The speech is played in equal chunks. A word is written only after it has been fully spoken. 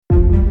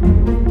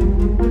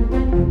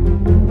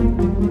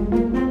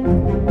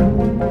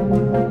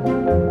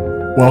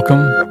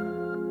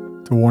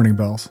Welcome to Warning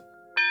Bells.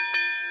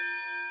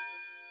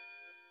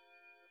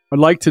 I'd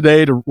like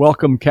today to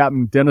welcome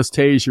Captain Dennis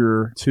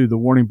Tajer to the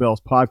Warning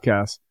Bells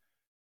podcast.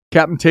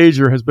 Captain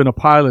Tajer has been a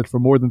pilot for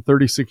more than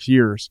 36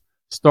 years,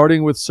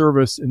 starting with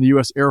service in the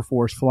U.S. Air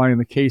Force flying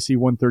the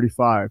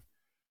KC-135,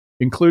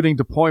 including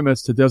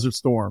deployments to Desert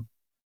Storm.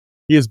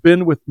 He has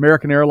been with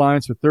American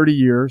Airlines for 30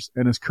 years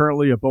and is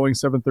currently a Boeing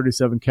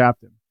 737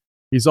 captain.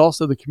 He's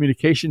also the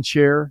Communication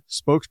Chair,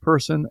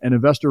 Spokesperson, and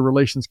Investor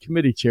Relations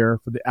Committee Chair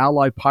for the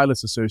Allied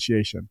Pilots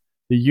Association,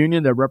 the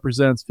union that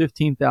represents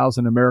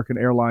 15,000 American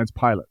Airlines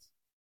pilots.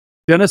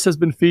 Dennis has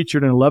been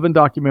featured in 11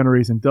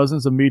 documentaries and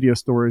dozens of media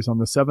stories on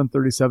the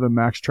 737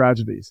 MAX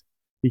tragedies.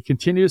 He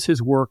continues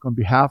his work on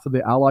behalf of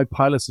the Allied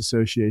Pilots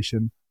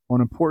Association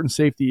on important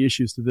safety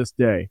issues to this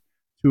day,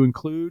 to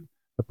include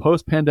the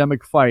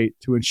post-pandemic fight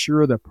to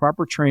ensure that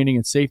proper training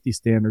and safety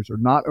standards are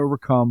not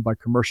overcome by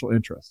commercial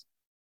interests.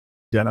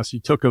 Dennis, you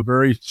took a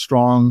very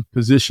strong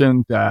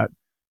position that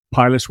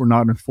pilots were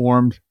not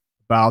informed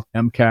about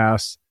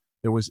MCAS.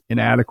 There was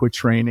inadequate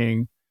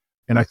training.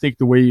 And I think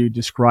the way you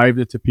described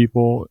it to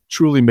people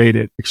truly made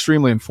it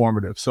extremely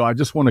informative. So I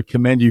just want to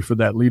commend you for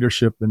that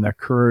leadership and that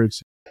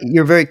courage.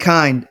 You're very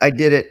kind. I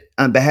did it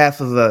on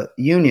behalf of a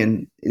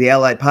union, the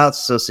Allied Pilots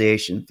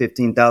Association,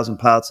 15,000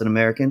 pilots in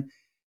American.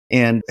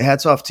 And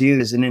hats off to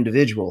you as an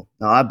individual.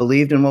 Now, I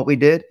believed in what we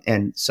did,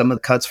 and some of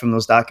the cuts from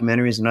those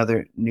documentaries and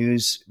other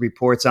news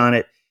reports on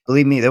it,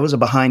 believe me, there was a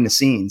behind the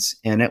scenes,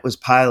 and it was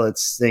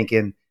pilots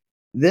thinking,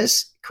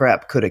 this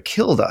crap could have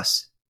killed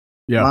us.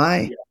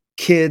 My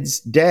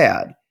kid's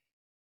dad.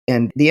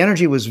 And the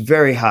energy was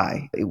very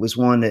high. It was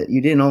one that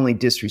you didn't only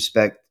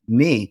disrespect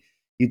me,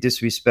 you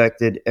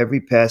disrespected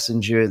every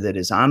passenger that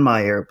is on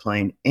my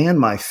airplane and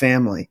my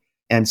family.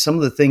 And some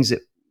of the things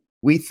that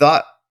we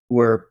thought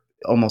were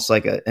almost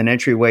like an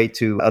entryway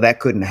to that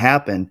couldn't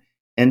happen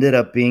ended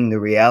up being the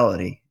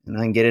reality. And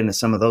I can get into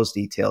some of those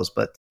details.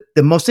 But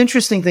the most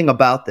interesting thing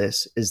about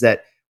this is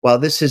that while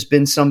this has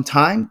been some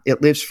time,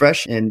 it lives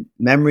fresh in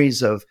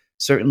memories of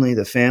certainly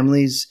the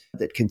families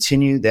that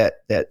continue that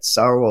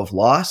sorrow of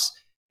loss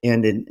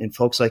and in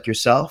folks like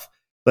yourself.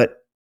 But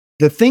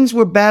the things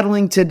we're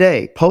battling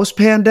today,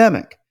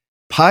 post-pandemic,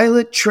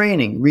 pilot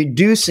training,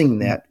 reducing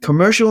that,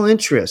 commercial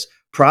interest,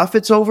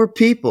 profits over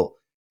people,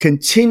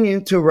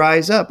 continue to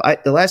rise up.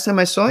 The last time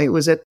I saw you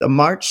was at the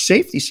March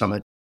Safety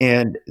Summit,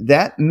 and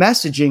that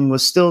messaging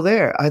was still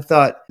there. I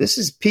thought, this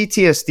is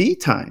PTSD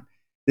time.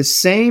 The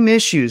same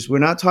issues. We're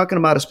not talking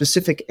about a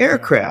specific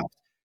aircraft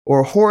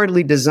or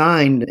horridly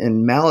designed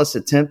and malice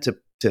attempt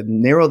to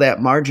narrow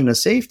that margin of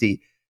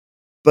safety,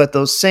 but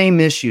those same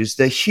issues,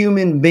 the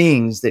human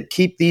beings that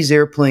keep these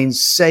airplanes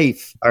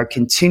safe, are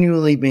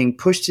continually being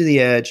pushed to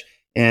the edge.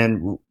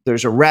 And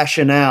there's a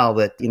rationale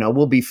that,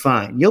 we'll be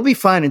fine. You'll be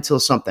fine until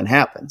something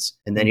happens,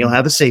 and then you'll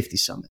have a safety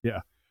summit. Yeah.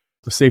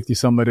 The safety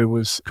summit, it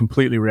was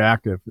completely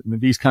reactive. I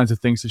mean, these kinds of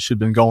things that should have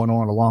been going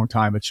on a long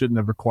time. It shouldn't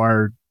have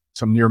required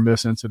some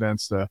near-miss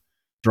incidents to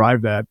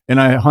drive that. And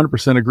I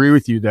 100% agree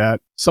with you that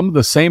some of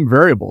the same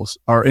variables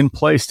are in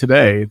place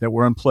today that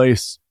were in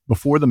place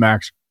before the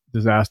MAX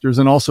disasters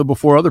and also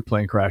before other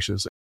plane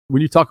crashes.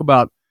 When you talk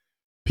about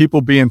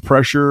people being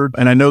pressured,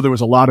 and I know there was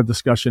a lot of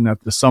discussion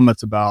at the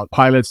summits about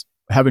pilots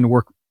having to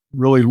work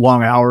really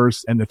long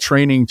hours and the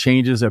training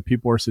changes that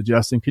people are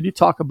suggesting. Could you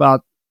talk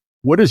about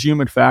what is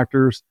human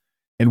factors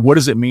and what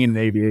does it mean in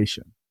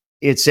aviation?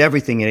 It's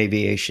everything in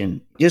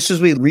aviation. Just as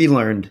we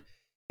relearned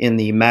in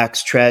the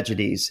MAX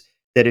tragedies,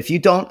 that if you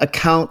don't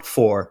account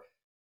for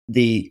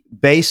the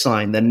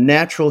baseline, the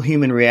natural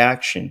human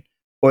reaction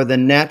or the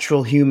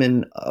natural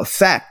human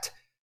effect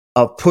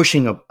of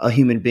pushing a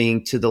human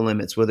being to the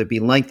limits, whether it be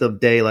length of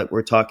day, like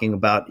we're talking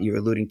about, you're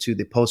alluding to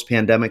the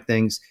post-pandemic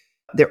things,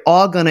 they're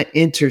all going to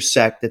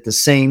intersect at the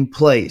same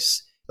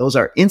place. Those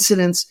are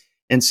incidents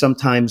and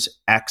sometimes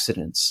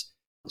accidents.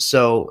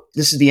 So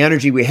this is the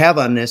energy we have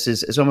on this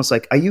is almost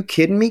like, are you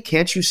kidding me?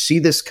 Can't you see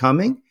this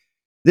coming?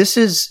 This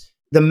is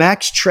the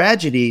MAX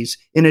tragedies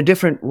in a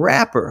different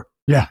wrapper.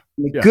 Yeah.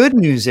 The good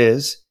news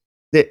is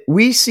that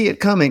we see it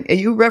coming. And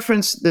you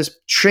referenced this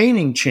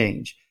training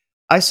change.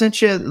 I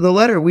sent you the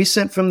letter we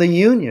sent from the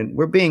union.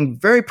 We're being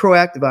very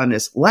proactive on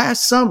this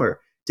last summer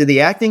to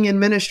the acting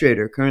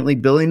administrator, currently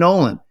Billy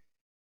Nolan.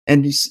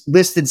 And he's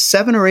listed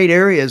 7 or 8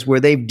 areas where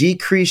they've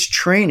decreased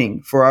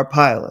training for our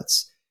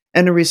pilots.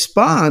 And the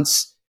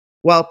response,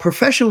 while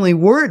professionally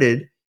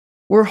worded,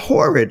 were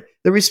horrid.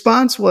 The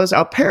response was,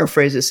 I'll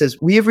paraphrase, it says,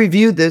 we have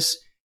reviewed this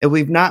and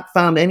we've not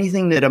found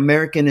anything that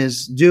American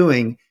is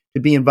doing to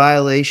be in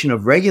violation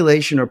of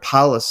regulation or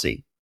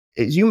policy.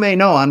 As you may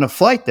know, on the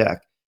flight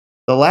deck,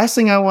 the last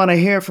thing I want to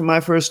hear from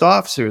my first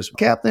officer is,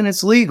 Captain,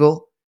 it's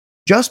legal.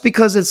 Just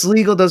because it's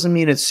legal doesn't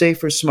mean it's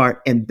safe or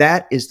smart. And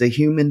that is the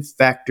human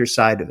factor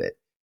side of it.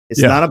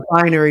 It's not a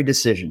binary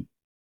decision.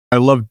 I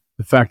love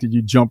the fact that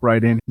you jump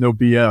right in. No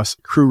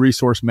BS. Crew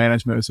resource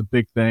management is a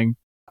big thing.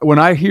 When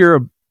I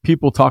hear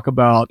people talk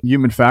about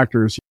human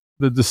factors,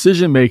 the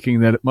decision-making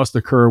that it must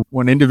occur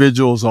when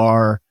individuals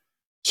are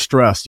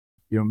stressed,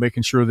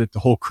 making sure that the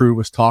whole crew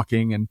was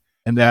talking and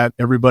that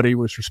everybody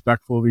was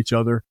respectful of each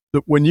other.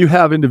 When you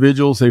have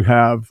individuals who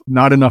have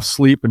not enough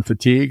sleep and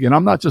fatigue, and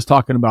I'm not just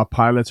talking about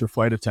pilots or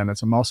flight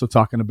attendants, I'm also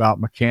talking about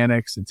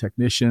mechanics and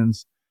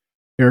technicians,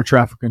 air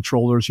traffic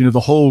controllers, the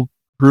whole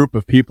group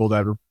of people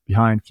that are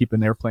behind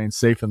keeping airplanes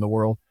safe in the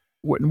world.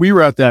 When we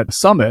were at that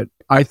summit,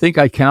 I think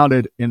I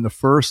counted in the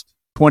first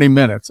 20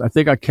 minutes, I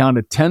think I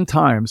counted 10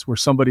 times where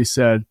somebody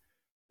said,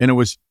 and it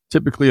was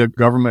typically a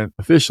government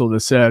official that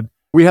said,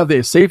 we have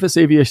the safest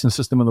aviation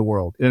system in the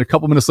world. And a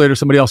couple minutes later,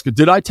 somebody else goes,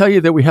 did I tell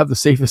you that we have the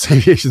safest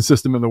aviation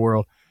system in the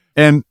world?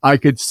 And I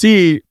could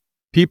see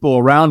people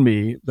around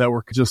me that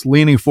were just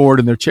leaning forward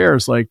in their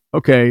chairs like,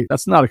 okay,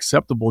 that's not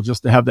acceptable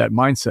just to have that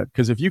mindset.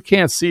 Because if you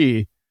can't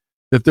see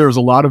that there's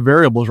a lot of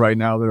variables right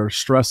now that are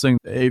stressing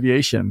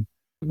aviation,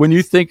 when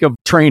you think of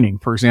training,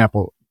 for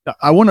example,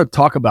 I want to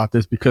talk about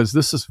this because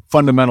this is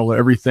fundamental to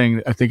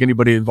everything I think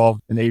anybody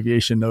involved in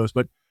aviation knows.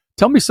 But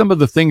tell me some of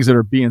the things that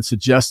are being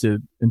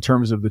suggested in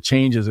terms of the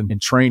changes in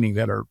training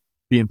that are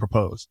being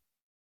proposed.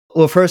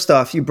 Well, first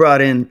off, you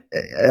brought in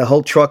a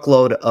whole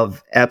truckload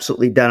of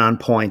absolutely dead on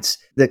points.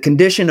 The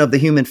condition of the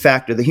human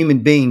factor, the human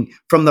being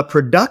from the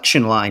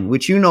production line,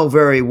 which you know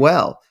very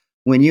well,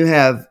 when you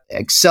have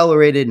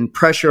accelerated and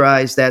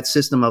pressurized that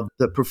system of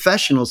the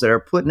professionals that are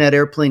putting that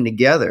airplane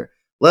together,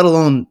 let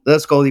alone,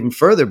 let's go even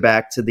further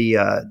back to the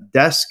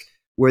desk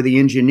where the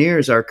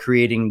engineers are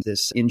creating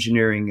this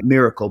engineering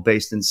miracle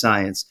based in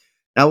science.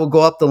 Now we'll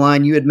go up the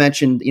line. You had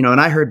mentioned,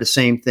 and I heard the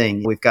same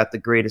thing. We've got the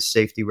greatest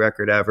safety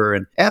record ever.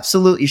 And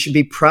absolutely, you should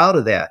be proud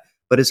of that.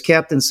 But as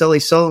Captain Sully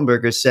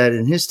Sullenberger said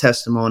in his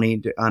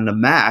testimony on the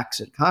MAX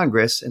at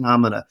Congress, and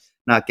I'm going to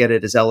not get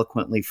it as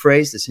eloquently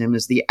phrased as him,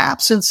 is the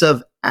absence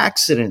of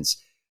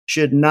accidents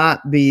should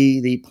not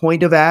be the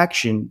point of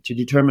action to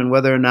determine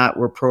whether or not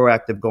we're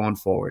proactive going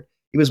forward.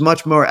 He was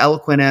much more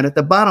eloquent at it.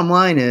 The bottom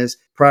line is,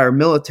 prior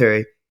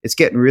military, it's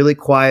getting really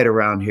quiet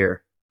around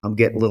here. I'm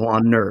getting a little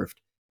unnerved.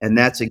 And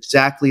that's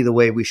exactly the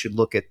way we should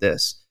look at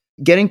this.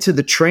 Getting to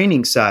the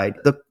training side,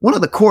 one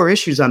of the core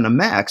issues on the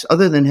MAX,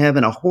 other than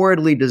having a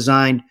horridly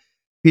designed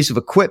piece of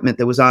equipment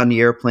that was on the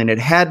airplane, it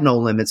had no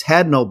limits,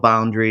 had no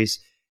boundaries,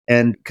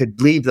 and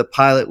could leave the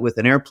pilot with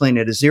an airplane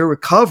that is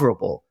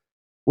irrecoverable,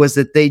 was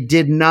that they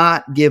did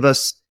not give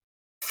us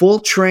full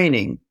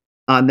training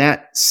on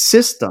that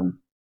system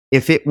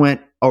if it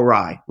went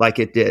awry like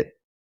it did.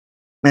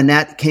 And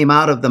that came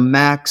out of the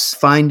MAX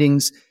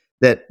findings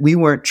that we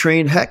weren't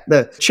trained. Heck,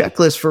 the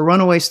checklist for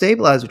runaway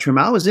stabilizer trim,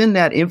 I was in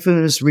that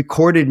infamous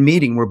recorded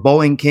meeting where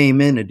Boeing came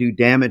in to do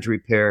damage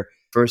repair.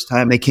 First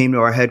time they came to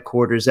our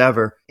headquarters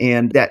ever.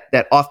 And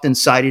that often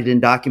cited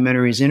in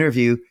documentaries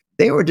interview,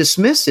 they were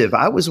dismissive.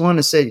 I was one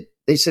to say,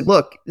 they said,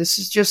 look, this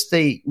is just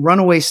a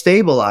runaway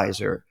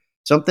stabilizer,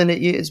 something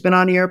that it's been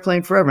on the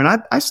airplane forever.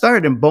 And I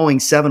started in Boeing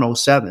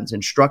 707s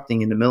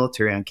instructing in the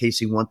military on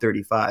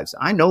KC-135s.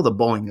 I know the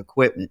Boeing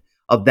equipment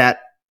of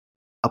that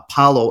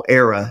Apollo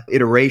era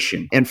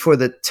iteration. And for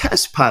the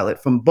test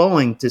pilot from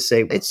Boeing to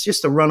say it's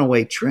just a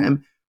runaway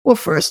trim, well,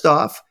 first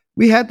off,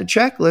 we had the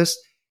checklist.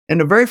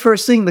 And the very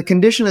first thing, the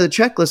condition of the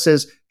checklist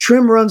says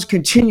trim runs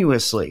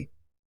continuously.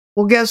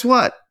 Well, guess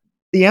what?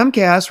 The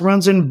MCAS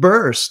runs in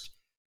bursts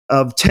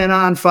of 10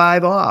 on,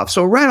 5 off.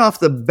 So right off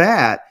the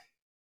bat,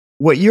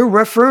 what you're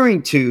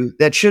referring to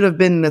that should have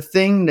been the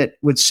thing that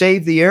would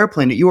save the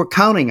airplane that you were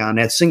counting on,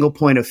 that single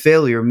point of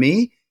failure,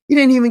 you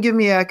didn't even give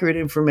me accurate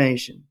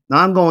information. Now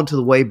I'm going to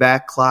the way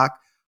back clock.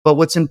 But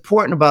what's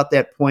important about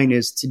that point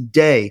is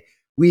today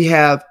we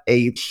have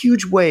a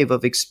huge wave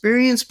of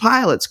experienced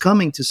pilots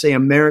coming to, say,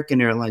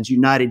 American Airlines,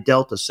 United,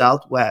 Delta,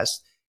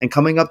 Southwest, and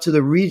coming up to the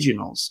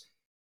regionals.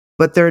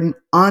 But they're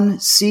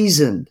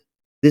unseasoned.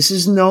 This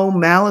is no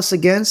malice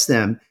against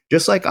them.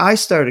 Just like I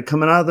started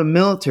coming out of the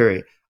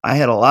military, I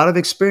had a lot of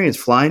experience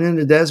flying in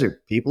the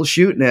desert, people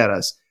shooting at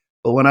us.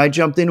 But when I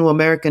jumped into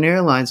American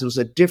Airlines, it was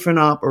a different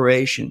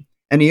operation.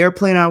 And the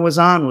airplane I was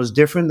on was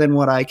different than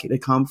what I could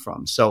have come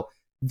from. So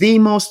the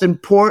most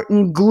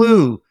important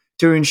glue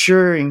to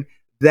ensuring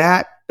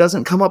that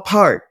doesn't come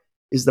apart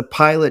is the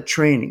pilot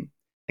training.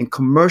 And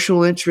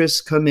commercial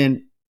interests come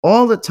in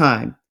all the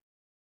time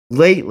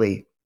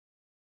lately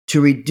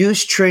to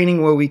reduce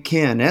training where we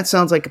can. That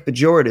sounds like a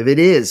pejorative. It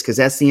is, because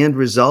that's the end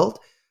result.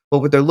 But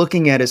what they're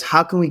looking at is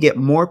how can we get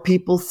more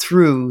people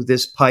through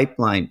this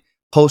pipeline?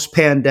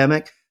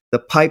 Post-pandemic, the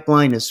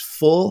pipeline is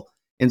full.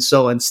 And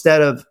so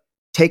instead of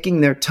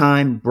taking their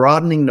time,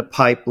 broadening the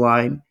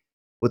pipeline,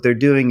 what they're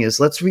doing is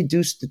let's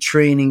reduce the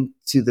training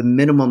to the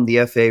minimum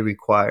the FAA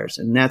requires.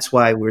 And that's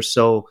why we're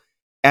so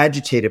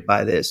agitated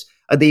by this.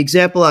 The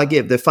example I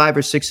give, the 5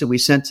 or 6 that we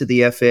sent to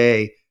the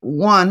FAA,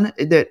 one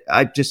that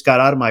I just got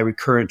out of my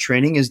recurrent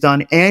training is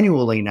done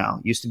annually now.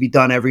 It used to be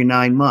done every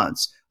 9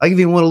 months. I'll give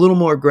you one a little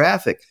more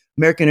graphic.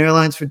 American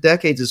Airlines for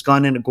decades has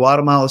gone into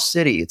Guatemala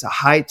City. It's a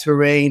high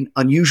terrain,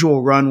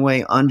 unusual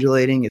runway,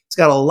 undulating. It's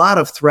got a lot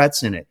of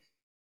threats in it.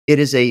 It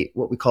is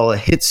what we call a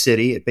hit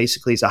city. It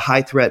basically is a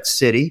high threat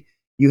city.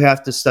 You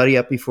have to study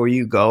up before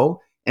you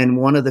go. And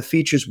one of the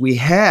features we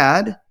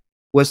had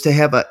was to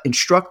have an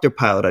instructor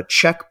pilot, a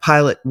check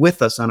pilot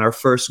with us on our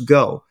first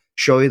go,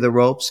 show you the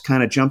ropes,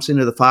 kind of jumps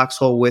into the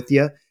foxhole with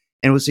you.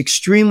 And it was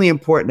extremely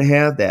important to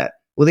have that.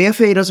 Well, the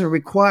FAA doesn't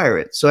require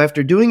it. So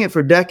after doing it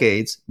for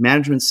decades,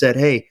 management said,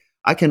 hey,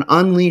 I can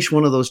unleash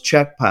one of those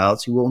check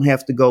pilots. You won't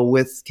have to go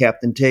with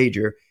Captain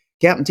Tajer.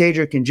 Captain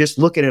Tajer can just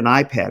look at an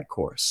iPad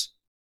course.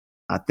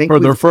 I think for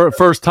their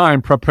first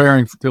time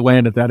preparing to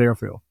land at that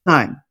airfield.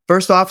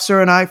 First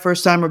officer and I,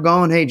 first time we're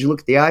going, hey, did you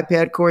look at the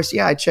iPad course?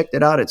 Yeah, I checked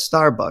it out at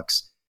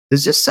Starbucks.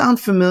 Does this sound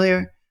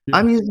familiar? Yeah.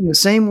 I'm using the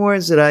same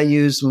words that I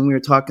used when we were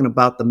talking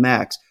about the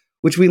MAX,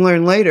 which we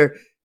learned later.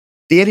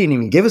 They didn't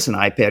even give us an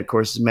iPad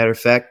course. As a matter of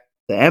fact,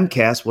 the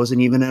MCAS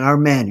wasn't even in our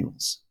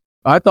manuals.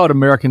 I thought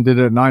American did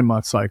a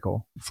 9-month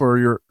cycle for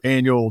your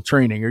annual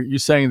training. Are you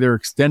saying they're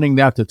extending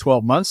that to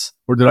 12 months,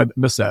 or did I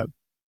miss that?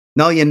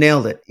 No, you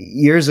nailed it.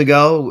 Years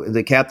ago,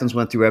 the captains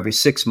went through every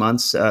 6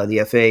 months.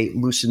 The FAA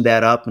loosened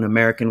that up, and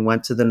American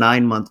went to the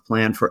 9-month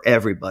plan for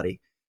everybody.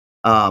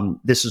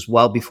 This is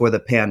well before the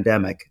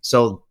pandemic.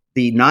 So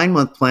the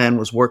 9-month plan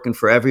was working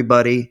for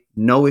everybody,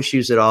 no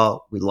issues at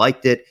all. We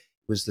liked it. It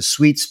was the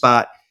sweet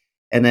spot.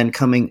 And then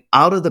coming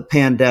out of the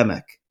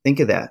pandemic, think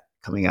of that,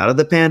 coming out of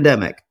the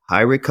pandemic,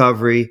 high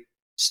recovery,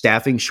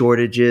 staffing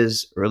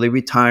shortages, early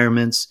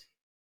retirements.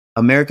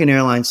 American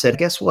Airlines said,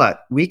 guess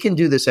what? We can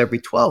do this every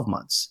 12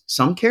 months.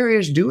 Some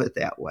carriers do it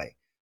that way.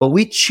 But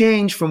we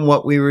changed from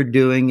what we were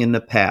doing in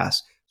the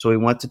past. So we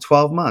went to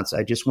 12 months.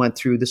 I just went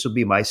through, this will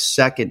be my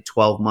second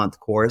 12-month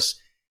course.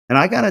 And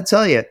I got to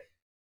tell you,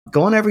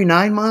 going every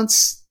 9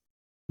 months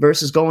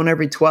versus going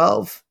every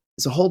 12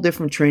 is a whole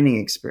different training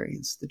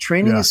experience. The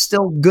training is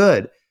still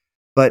good.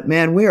 But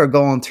man, we are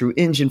going through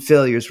engine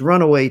failures,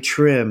 runaway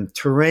trim,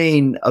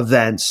 terrain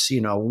events,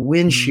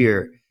 wind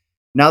shear.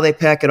 Now they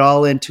pack it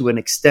all into an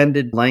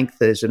extended length.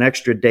 There's an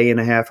extra day and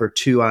a half or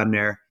two on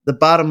there. The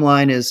bottom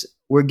line is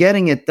we're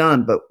getting it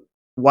done, but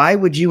why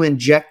would you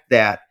inject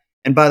that?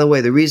 And by the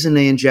way, the reason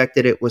they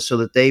injected it was so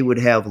that they would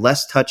have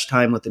less touch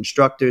time with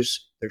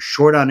instructors. They're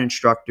short on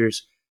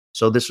instructors.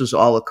 So this was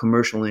all a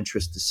commercial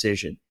interest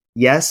decision.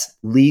 Yes,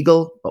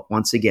 legal, but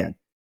once again,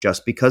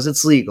 just because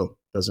it's legal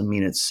doesn't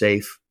mean it's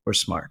safe or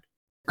smart.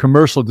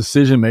 Commercial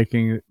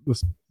decision-making,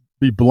 let's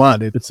be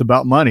blunt, it's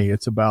about money.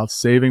 It's about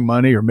saving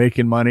money or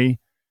making money.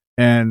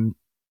 And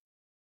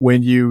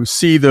when you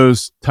see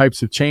those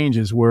types of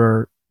changes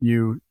where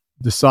you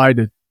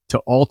decide to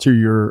alter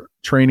your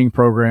training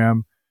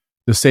program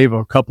to save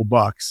a couple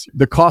bucks,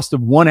 the cost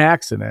of one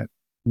accident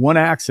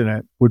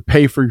would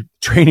pay for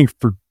training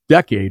for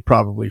decade,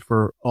 probably,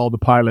 for all the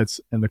pilots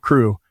and the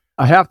crew.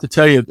 I have to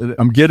tell you that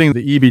I'm getting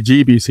the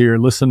EBGBs here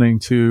listening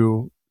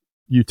to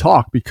you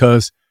talk,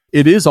 because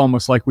it is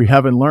almost like we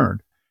haven't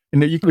learned.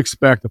 And that you can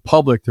expect the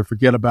public to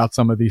forget about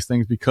some of these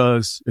things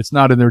because it's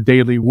not in their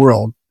daily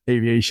world,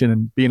 aviation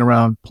and being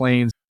around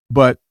planes.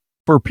 But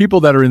for people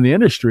that are in the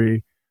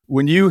industry,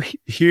 when you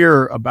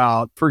hear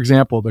about, for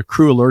example, the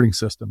crew alerting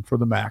system for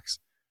the MAX,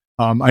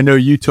 I know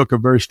you took a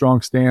very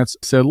strong stance,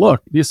 said,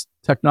 look, this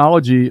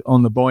technology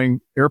on the Boeing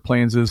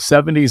airplanes is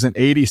 70s and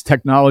 80s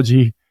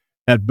technology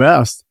at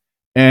best.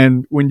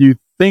 And when you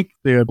think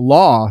the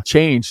law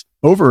changed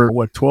over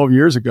 12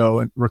 years ago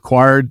and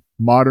required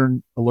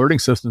modern alerting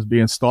systems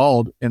be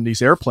installed in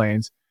these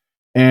airplanes,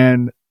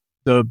 and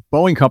the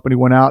Boeing company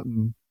went out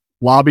and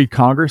lobbied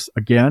Congress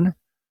again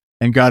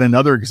and got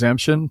another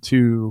exemption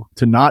to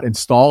not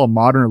install a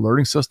modern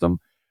alerting system.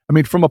 I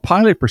mean, from a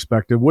pilot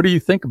perspective, what do you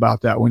think about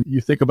that when you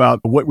think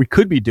about what we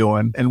could be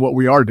doing and what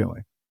we are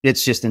doing?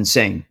 It's just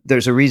insane.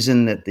 There's a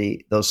reason that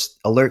those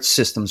alert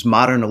systems,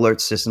 modern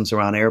alert systems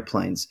around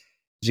airplanes,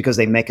 is because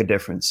they make a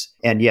difference.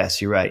 And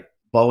yes, you're right.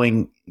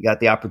 Boeing got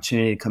the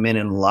opportunity to come in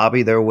and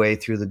lobby their way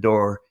through the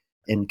door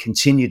and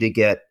continue to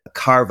get a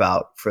carve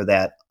out for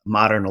that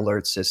modern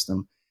alert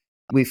system.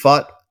 We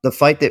fought the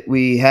fight that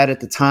we had at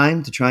the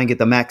time to try and get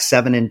the MAX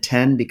 7 and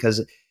 10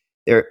 because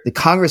the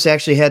Congress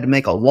actually had to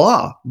make a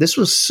law. This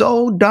was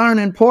so darn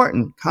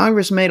important.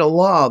 Congress made a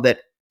law that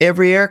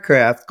every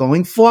aircraft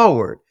going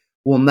forward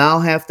will now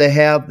have to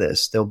have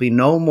this. There'll be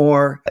no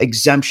more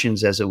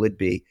exemptions, as it would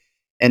be.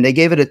 And they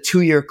gave it a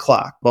 2-year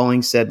clock.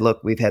 Boeing said,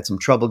 look, we've had some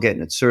trouble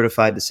getting it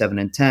certified to 7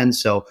 and 10,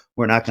 so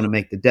we're not going to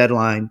make the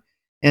deadline.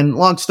 And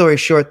long story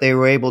short, they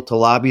were able to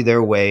lobby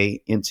their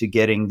way into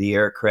getting the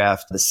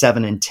aircraft, the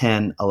 7 and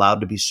 10,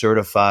 allowed to be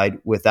certified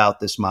without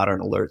this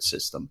modern alert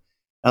system.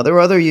 Now, there were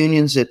other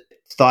unions that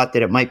thought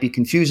that it might be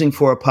confusing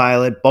for a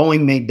pilot.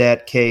 Boeing made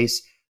that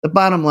case. The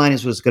bottom line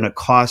is it was going to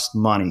cost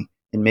money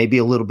and maybe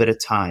a little bit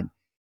of time.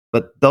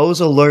 But those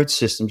alert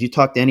systems, you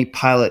talk to any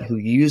pilot who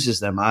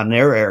uses them on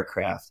their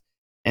aircraft,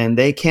 and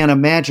they can't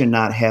imagine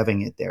not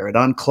having it there. It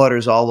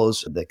unclutters all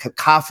the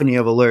cacophony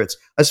of alerts,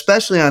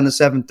 especially on the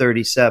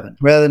 737.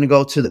 Rather than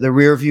go to the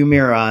rear view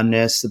mirror on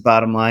this, the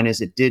bottom line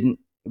is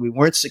we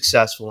weren't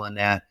successful in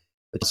that.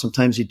 But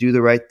sometimes you do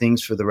the right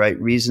things for the right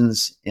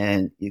reasons,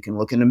 and you can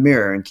look in the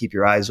mirror and keep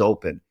your eyes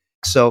open.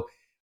 So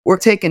we're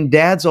taking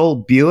Dad's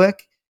old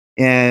Buick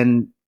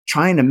and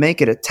trying to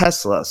make it a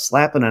Tesla,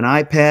 slapping an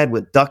iPad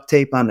with duct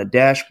tape on the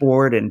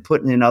dashboard and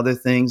putting in other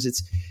things.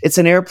 It's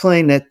an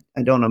airplane that,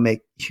 I don't want to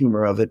make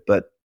humor of it,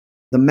 but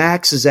the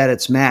MAX is at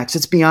its max.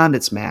 It's beyond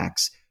its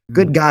max.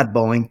 Good God,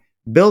 Boeing,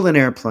 build an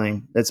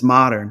airplane that's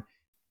modern.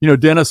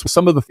 Dennis,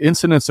 some of the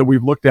incidents that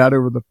we've looked at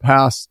over the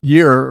past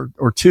year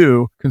or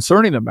two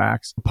concerning the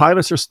MAX,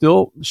 pilots are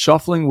still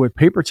shuffling with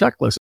paper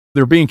checklists.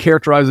 They're being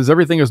characterized as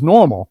everything is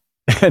normal.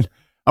 And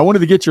I wanted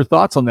to get your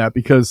thoughts on that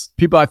because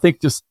people, I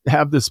think, just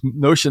have this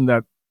notion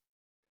that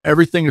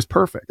everything is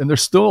perfect. And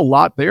there's still a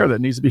lot there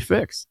that needs to be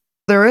fixed.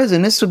 There is,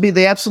 and this would be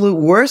the absolute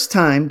worst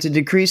time to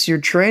decrease your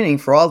training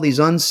for all these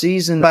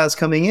unseasoned pilots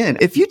coming in.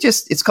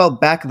 It's called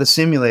back of the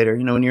simulator.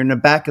 When you're in the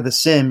back of the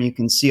sim, you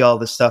can see all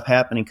this stuff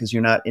happening because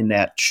you're not in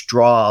that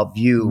straw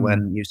view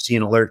when you see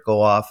an alert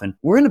go off. And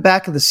we're in the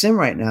back of the sim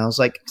right now. It's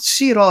like,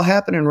 see it all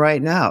happening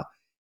right now.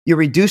 You're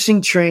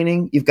reducing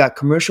training. You've got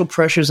commercial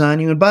pressures on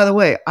you. And by the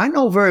way, I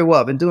know very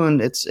well, I've been doing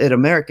it at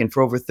American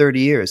for over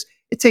 30 years.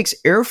 It takes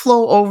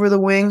airflow over the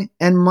wing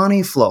and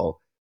money flow.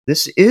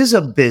 This is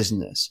a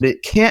business.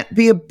 It can't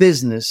be a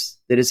business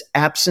that is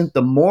absent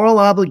the moral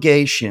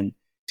obligation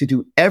to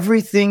do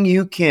everything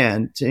you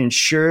can to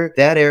ensure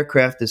that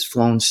aircraft is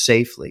flown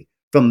safely.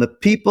 From the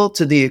people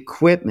to the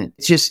equipment,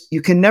 it's just,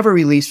 you can never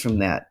release from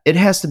that. It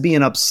has to be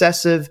an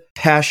obsessive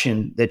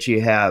passion that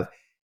you have.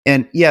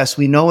 And yes,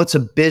 we know it's a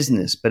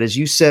business, but as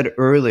you said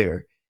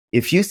earlier,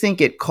 if you think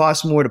it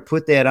costs more to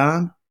put that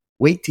on,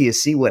 wait till you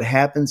see what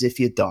happens if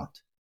you don't.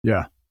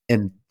 Yeah.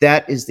 And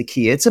that is the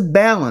key. It's a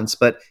balance,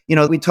 but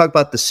we talked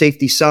about the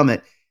safety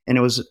summit and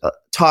it was a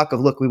talk of,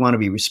 look, we want to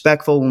be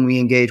respectful when we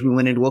engage. We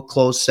went into a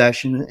closed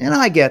session and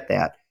I get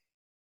that.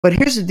 But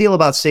here's the deal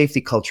about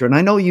safety culture. And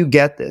I know you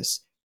get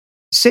this.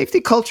 Safety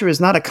culture is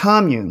not a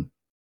commune.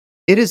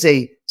 It is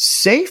a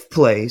safe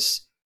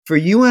place for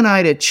you and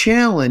I to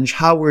challenge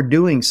how we're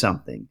doing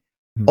something,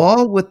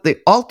 all with the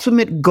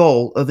ultimate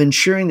goal of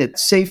ensuring that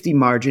safety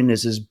margin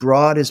is as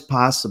broad as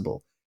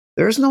possible.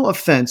 There's no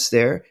offense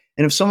there.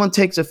 And if someone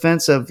takes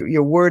offense of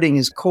your wording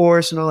is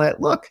coarse and all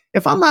that, look,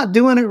 if I'm not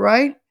doing it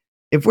right,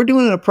 if we're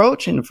doing an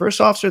approach and the first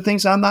officer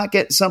thinks I'm not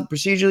getting something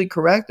procedurally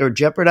correct or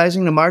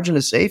jeopardizing the margin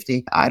of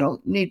safety, I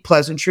don't need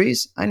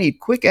pleasantries. I need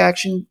quick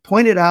action,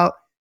 point it out,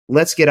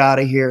 let's get out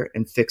of here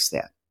and fix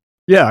that.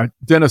 Yeah,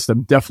 Dennis,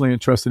 I'm definitely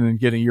interested in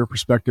getting your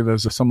perspective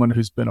as someone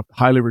who's been a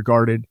highly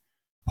regarded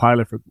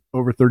pilot for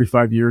over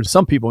 35 years.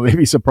 Some people may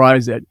be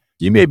surprised that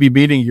you may be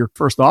meeting your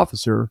first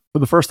officer for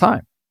the first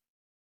time.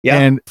 Yeah.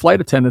 And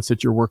flight attendants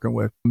that you're working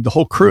with, the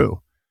whole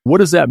crew. What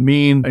does that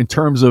mean in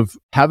terms of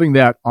having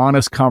that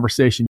honest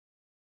conversation?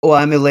 Well,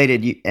 I'm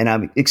elated and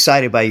I'm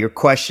excited by your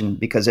question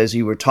because as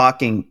you were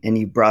talking and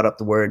you brought up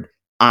the word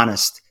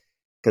honest,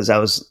 because I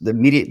was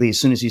immediately, as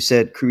soon as you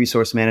said crew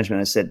resource management,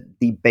 I said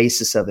the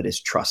basis of it is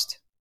trust.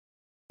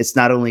 It's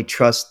not only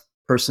trust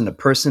person to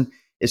person,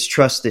 it's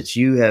trust that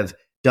you have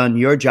done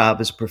your job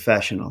as a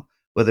professional,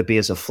 whether it be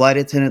as a flight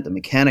attendant, the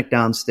mechanic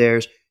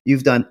downstairs.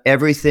 You've done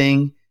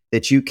everything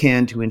that you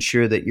can to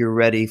ensure that you're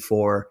ready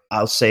for,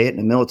 I'll say it in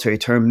a military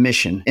term,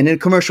 mission. And in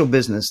commercial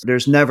business,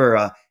 there's never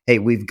a, hey,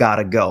 we've got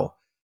to go.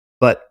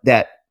 But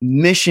that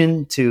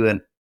mission to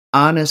an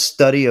honest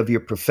study of your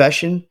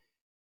profession,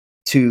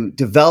 to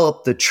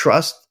develop the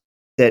trust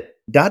that,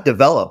 not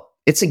develop,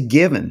 it's a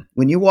given.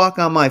 When you walk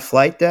on my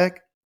flight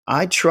deck,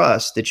 I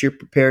trust that you're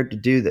prepared to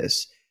do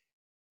this.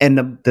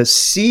 And the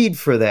seed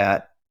for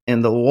that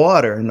and the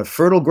water and the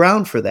fertile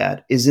ground for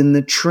that is in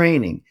the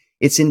training.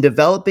 It's in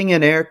developing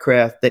an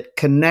aircraft that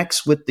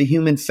connects with the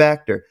human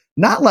factor,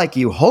 not like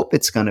you hope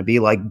it's going to be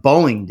like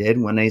Boeing did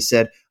when they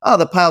said, oh,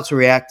 the pilots will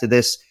react to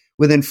this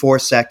within 4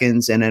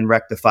 seconds and then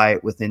rectify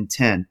it within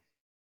 10.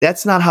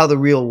 That's not how the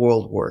real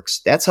world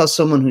works. That's how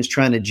someone who's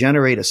trying to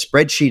generate a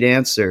spreadsheet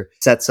answer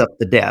sets up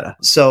the data.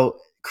 So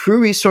crew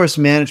resource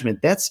management,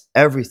 that's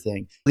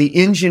everything. The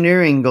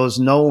engineering goes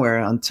nowhere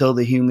until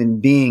the human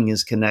being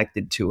is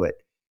connected to it.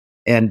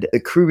 And the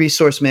crew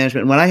resource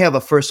management, when I have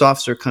a first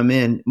officer come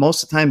in,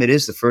 most of the time it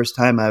is the first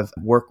time I've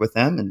worked with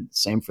them, and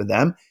same for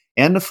them,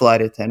 and the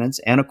flight attendants,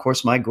 and of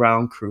course my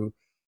ground crew.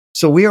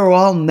 So we are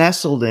all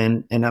nestled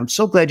in, and I'm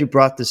so glad you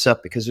brought this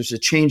up because there's a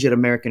change at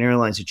American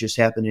Airlines that just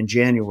happened in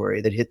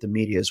January that hit the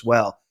media as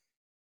well.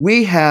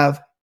 We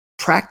have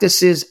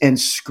practices and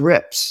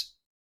scripts.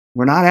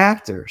 We're not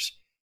actors,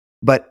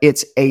 but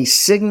it's a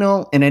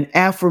signal and an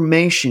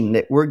affirmation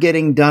that we're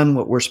getting done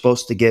what we're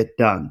supposed to get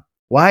done.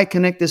 Why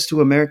connect this to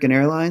American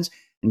Airlines?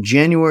 On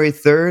January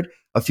 3rd,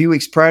 a few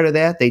weeks prior to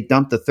that, they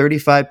dumped a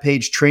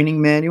 35-page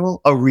training manual,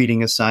 a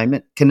reading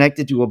assignment,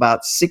 connected to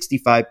about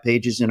 65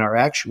 pages in our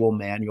actual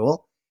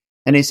manual.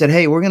 And they said,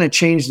 hey, we're going to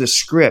change the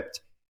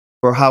script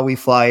for how we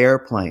fly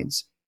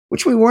airplanes,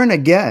 which we weren't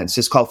against.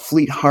 It's called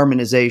fleet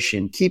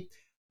harmonization. Keep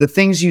the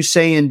things you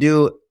say and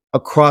do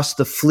across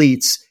the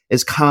fleets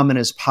as common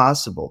as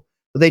possible.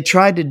 But they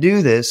tried to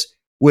do this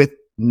with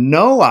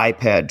no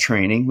iPad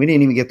training. We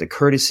didn't even get the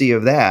courtesy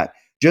of that.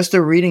 Just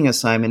a reading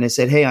assignment. They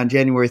said, hey, on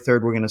January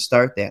 3rd, we're going to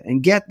start that.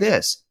 And get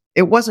this,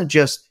 it wasn't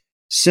just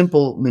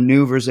simple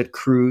maneuvers at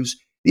cruise.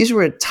 These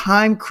were at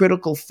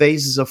time-critical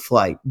phases of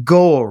flight,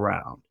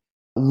 go-around,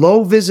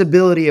 low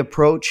visibility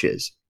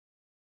approaches.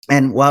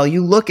 And while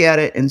you look at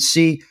it and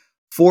see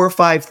 4 or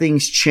 5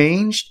 things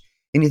changed,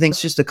 and you think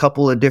it's just a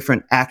couple of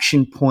different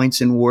action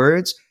points and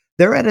words,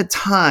 they're at a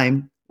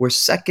time where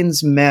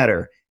seconds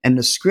matter. And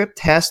the script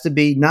has to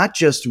be not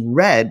just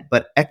read,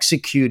 but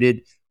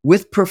executed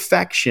with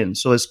perfection.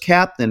 So as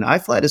captain, I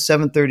fly the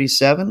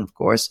 737, of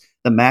course,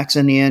 the MAX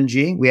and the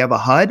NG. We have a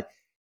HUD.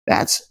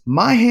 That's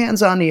my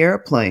hands on the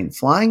airplane,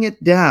 flying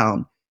it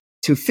down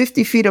to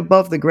 50 feet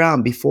above the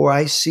ground before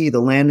I see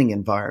the landing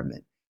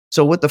environment.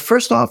 So what the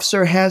first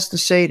officer has to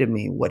say to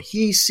me, what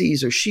he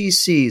sees or she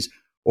sees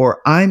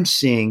or I'm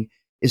seeing,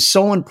 is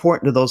so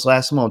important to those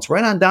last moments,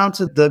 right on down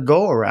to the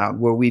go-around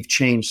where we've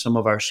changed some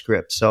of our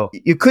scripts. So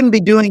you couldn't be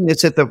doing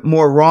this at the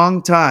more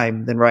wrong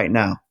time than right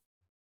now.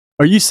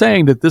 Are you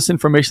saying that this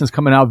information is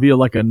coming out via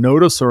like a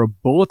notice or a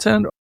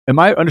bulletin? Am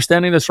I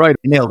understanding this right?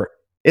 Nailed it.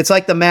 It's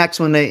like the MAX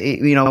when they,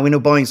 we know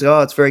Boeing says,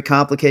 oh, it's very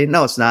complicated.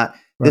 No, it's not.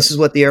 Right. This is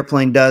what the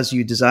airplane does.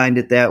 You designed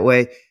it that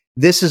way.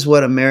 This is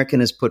what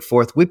American has put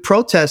forth. We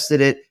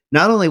protested it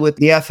not only with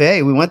the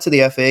FAA. We went to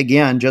the FAA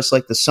again, just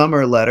like the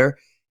summer letter.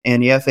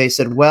 And the FAA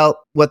said,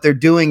 well, what they're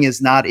doing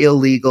is not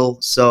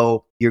illegal,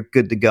 so you're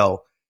good to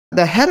go.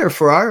 The header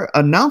for our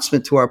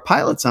announcement to our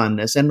pilots on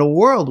this and the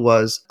world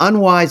was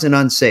unwise and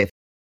unsafe.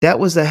 That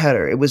was the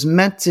header. It was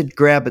meant to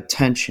grab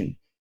attention.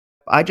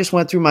 I just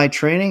went through my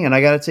training, and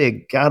I got to tell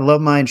you, God love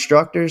my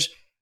instructors,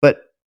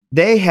 but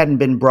they hadn't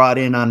been brought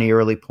in on the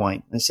early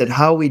point. I said,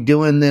 how are we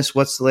doing this?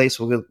 What's the latest?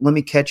 Well, let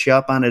me catch you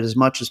up on it as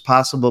much as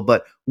possible,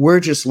 but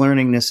we're just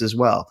learning this as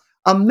well.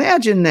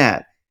 Imagine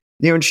that.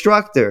 Your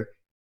instructor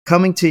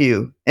coming to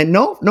you, and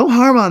no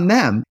harm on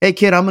them. Hey,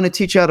 kid, I'm going to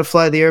teach you how to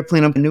fly the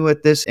airplane. I'm new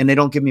at this, and they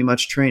don't give me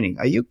much training.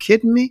 Are you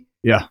kidding me?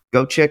 Yeah.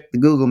 Go check the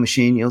Google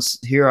machine. You'll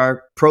hear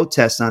our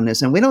protests on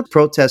this. And we don't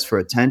protest for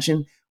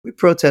attention. We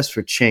protest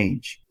for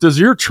change. Does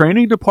your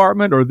training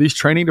department or these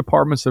training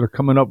departments that are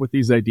coming up with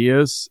these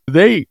ideas,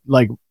 they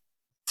like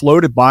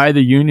floated by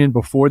the union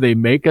before they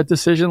make a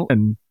decision?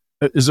 And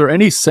is there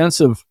any sense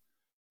of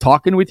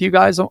talking with you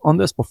guys on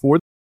this before?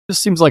 This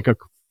seems like a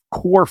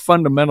core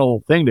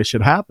fundamental thing that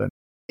should happen.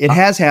 It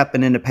has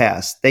happened in the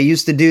past. They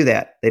used to do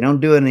that. They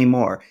don't do it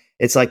anymore.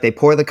 It's like they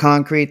pour the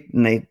concrete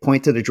and they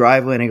point to the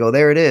driveway and they go,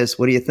 there it is.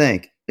 What do you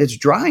think? It's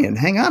drying.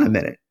 Hang on a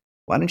minute.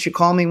 Why didn't you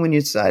call me when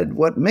you decided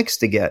what mix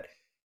to get?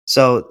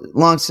 So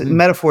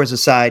metaphors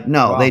aside,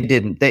 no, They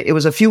didn't. It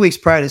was a few weeks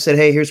prior. They said,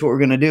 hey, here's what we're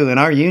going to do. And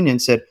our union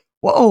said,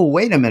 whoa,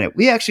 wait a minute.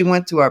 We actually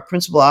went to our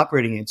principal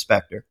operating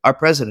inspector. Our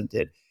president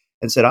did.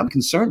 And said, I'm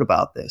concerned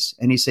about this.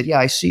 And he said, yeah,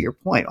 I see your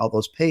point, all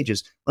those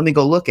pages. Let me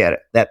go look at it.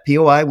 That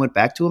POI went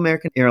back to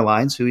American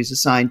Airlines, who he's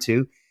assigned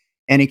to.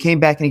 And he came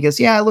back and he goes,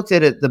 yeah, I looked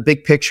at it, the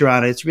big picture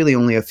on it. It's really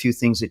only a few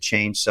things that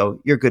changed.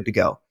 So you're good to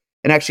go.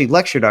 And actually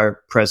lectured our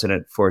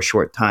president for a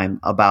short time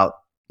about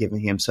giving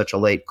him such a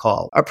late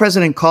call. Our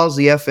president calls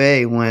the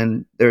FAA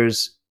when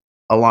there's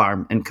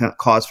alarm and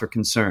cause for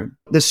concern.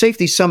 The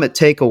Safety Summit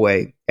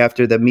takeaway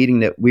after the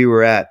meeting that we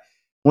were at,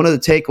 one of the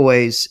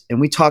takeaways, and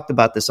we talked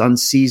about this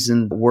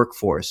unseasoned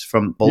workforce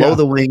from below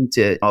the wing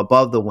to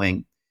above the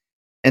wing.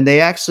 And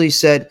they actually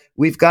said,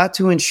 we've got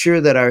to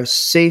ensure that our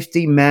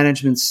safety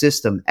management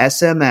system,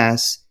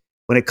 SMS,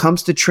 when it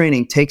comes to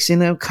training, takes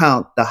into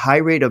account the high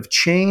rate of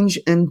change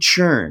and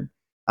churn.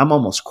 I'm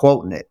almost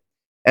quoting it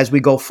as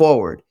we go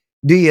forward.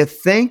 Do you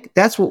think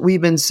that's what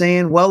we've been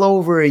saying well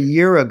over a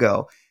year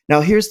ago?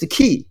 Now, here's the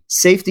key.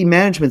 Safety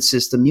management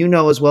system, you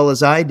know as well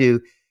as I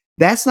do,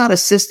 that's not a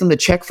system to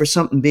check for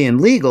something being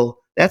legal.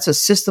 That's a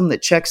system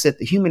that checks that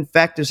the human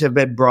factors have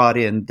been brought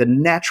in, the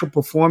natural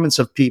performance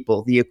of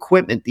people, the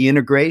equipment, the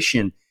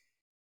integration.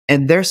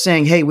 And they're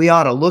saying, hey, we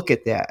ought to look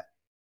at that.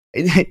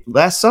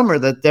 Last summer,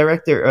 the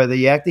director or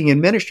the acting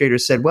administrator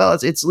said, well,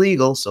 it's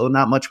legal, so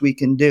not much we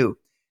can do.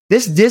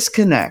 This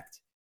disconnect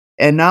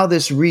and now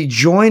this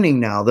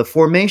rejoining now, the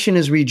formation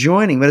is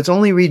rejoining, but it's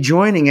only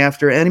rejoining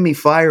after enemy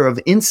fire of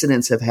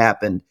incidents have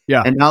happened.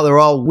 Yeah. And now they're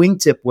all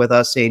wingtip with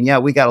us saying, yeah,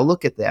 we got to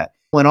look at that.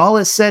 When all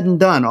is said and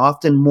done,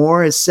 often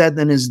more is said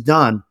than is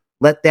done.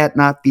 Let that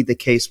not be the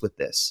case with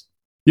this.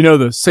 You know,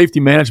 the safety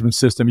management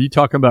system, you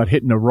talking about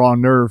hitting a raw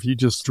nerve, you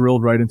just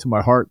drilled right into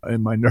my heart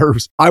and my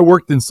nerves. I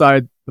worked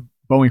inside the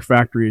Boeing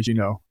factory, as you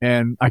know,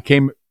 and I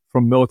came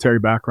from military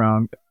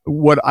background.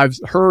 What I've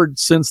heard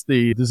since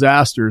the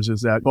disasters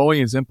is that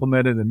Boeing has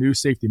implemented a new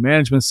safety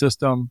management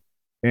system,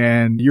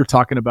 and you're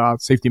talking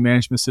about safety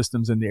management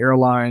systems in the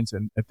airlines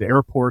and at the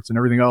airports and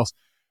everything else.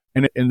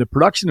 And in the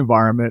production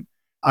environment,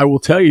 I will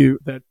tell you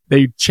that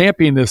they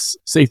champion this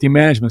safety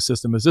management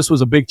system as this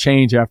was a big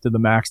change after the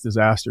MAX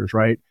disasters,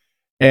 right?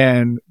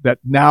 And that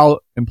now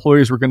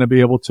employees were going to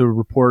be able to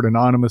report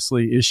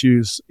anonymously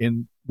issues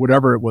in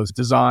whatever it was,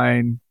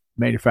 design,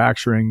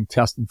 manufacturing,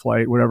 test and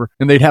flight, whatever.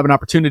 And they'd have an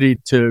opportunity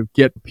to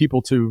get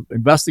people to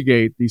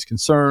investigate these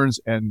concerns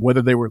and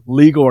whether they were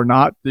legal or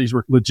not. These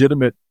were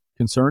legitimate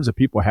concerns that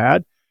people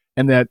had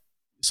and that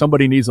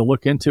somebody needs to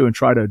look into and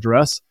try to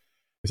address.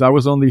 Because I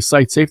was on these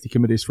site safety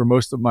committees for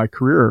most of my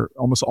career,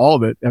 almost all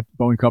of it at the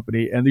Boeing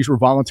Company. And these were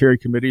voluntary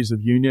committees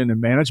of union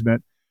and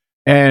management.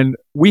 And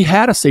we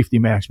had a safety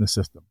management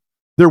system.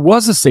 There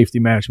was a safety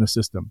management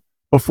system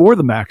before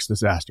the MAX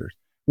disasters.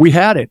 We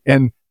had it.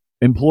 And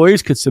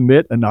Employees could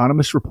submit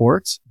anonymous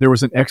reports. There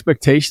was an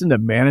expectation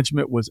that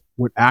management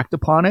would act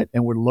upon it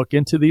and would look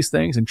into these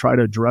things and try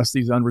to address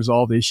these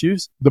unresolved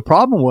issues. The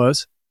problem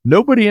was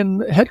nobody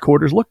in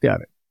headquarters looked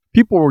at it.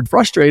 People were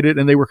frustrated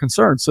and they were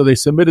concerned. So they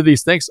submitted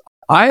these things.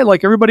 I,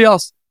 like everybody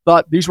else,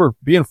 thought these were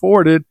being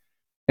forwarded,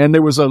 and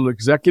there was an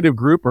executive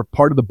group or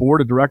part of the board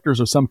of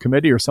directors or some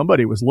committee or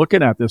somebody was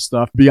looking at this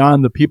stuff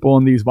beyond the people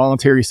in these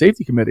voluntary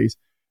safety committees.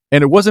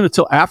 And it wasn't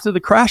until after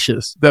the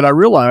crashes that I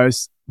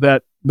realized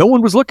that no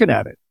one was looking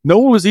at it. No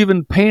one was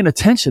even paying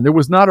attention. There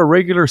was not a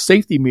regular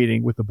safety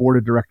meeting with the board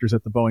of directors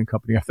at the Boeing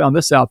company. I found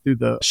this out through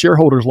the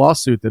shareholders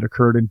lawsuit that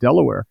occurred in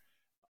Delaware.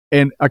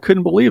 And I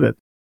couldn't believe it.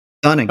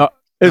 Stunning.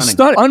 It's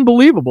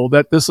unbelievable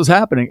that this is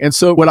happening. And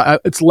so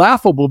it's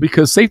laughable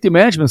because safety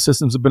management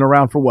systems have been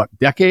around for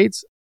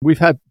decades? We've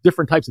had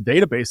different types of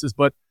databases,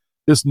 but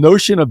this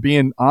notion of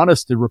being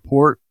honest to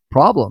report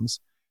problems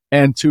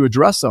and to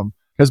address them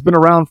has been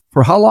around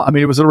for how long? I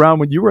mean, it was around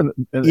when you were in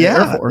the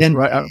Air Force,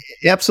 right?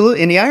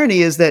 Absolutely. And the irony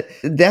is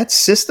that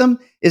system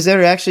is there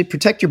to actually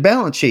protect your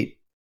balance sheet.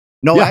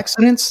 No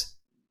accidents,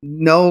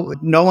 no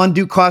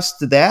undue cost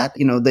to that,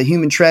 the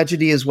human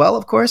tragedy as well,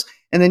 of course.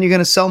 And then you're going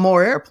to sell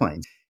more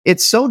airplanes.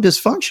 It's so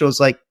dysfunctional. It's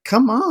like,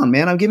 come on,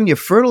 man, I'm giving you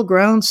fertile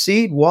ground,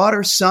 seed,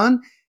 water,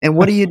 sun. And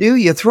what do?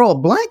 You throw a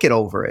blanket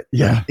over it.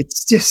 Yeah.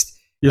 It's just...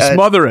 You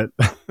smother it.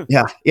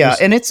 Yeah.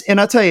 And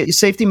I'll tell you,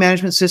 safety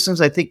management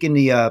systems, I think in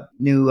the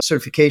new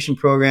certification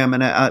program,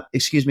 and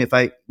excuse me if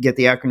I get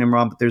the acronym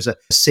wrong, but there's a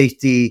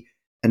safety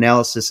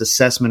analysis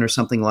assessment or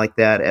something like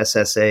that,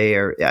 SSA,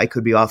 or I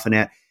could be off on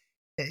that.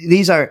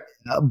 These are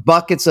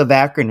buckets of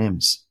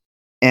acronyms,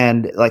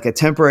 and like a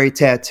temporary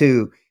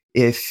tattoo,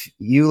 if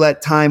you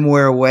let time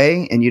wear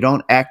away and you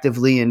don't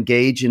actively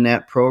engage in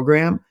that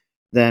program,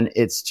 then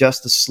it's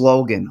just a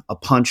slogan, a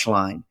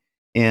punchline.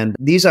 And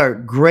these are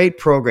great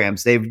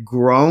programs. They've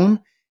grown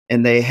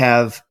and they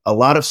have a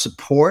lot of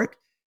support.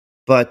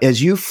 But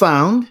as you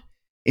found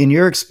in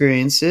your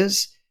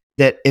experiences,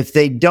 that if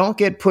they don't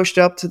get pushed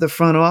up to the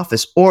front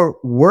office, or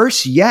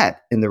worse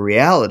yet, in the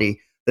reality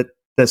that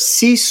the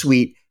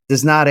C-suite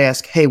does not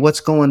ask, hey, what's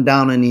going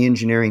down on the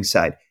engineering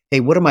side? Hey,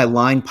 what are my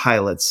line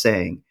pilots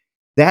saying?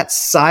 That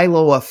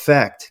silo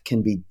effect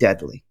can be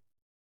deadly.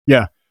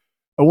 Yeah.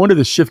 I wanted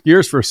to shift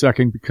gears for a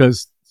second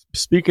because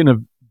speaking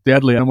of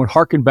deadly, I would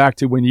harken back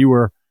to when you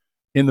were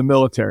in the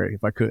military,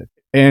 if I could.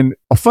 And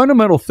a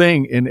fundamental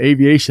thing in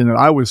aviation that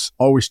I was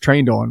always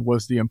trained on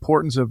was the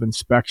importance of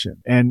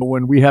inspection. And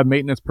when we have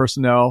maintenance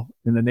personnel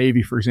in the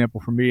Navy, for example,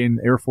 for me and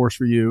Air Force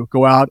for you,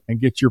 go out and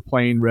get your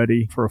plane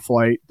ready for a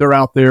flight. They're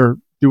out there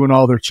doing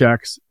all their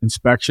checks,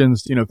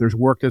 inspections. If there's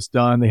work that's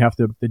done,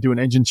 they do an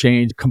engine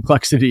change.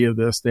 Complexity of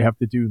this, they have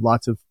to do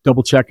lots of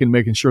double checking,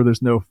 making sure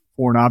there's no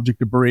foreign object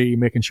debris,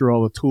 making sure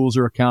all the tools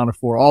are accounted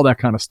for, all that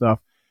kind of stuff.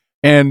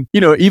 And,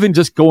 even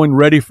just going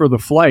ready for the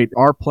flight,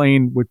 our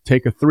plane would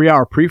take a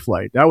 3-hour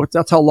pre-flight.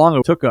 That's how long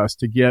it took us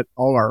to get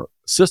all our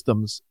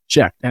systems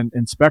checked and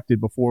inspected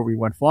before we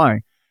went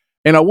flying.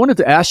 And I wanted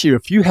to ask you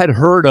if you had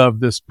heard of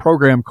this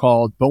program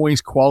called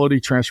Boeing's Quality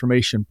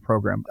Transformation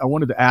Program. I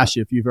wanted to ask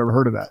you if you've ever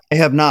heard of that. I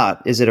have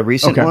not. Is it a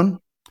recent one?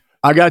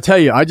 I got to tell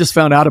you, I just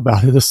found out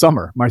about it this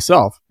summer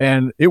myself.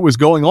 And it was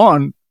going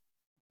on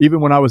even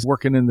when I was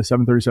working in the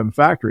 737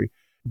 factory.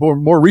 But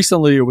more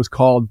recently, it was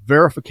called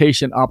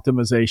verification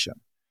optimization,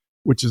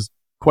 which is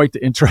quite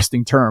the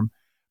interesting term.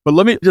 But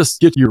let me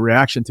just get your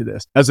reaction to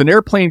this. As an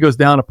airplane goes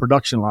down a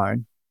production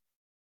line,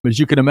 as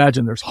you can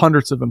imagine, there's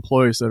hundreds of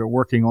employees that are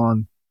working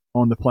on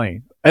the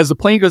plane. As the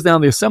plane goes down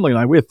the assembly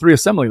line, we have 3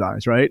 assembly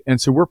lines, right? And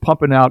so we're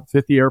pumping out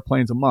 50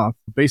 airplanes a month,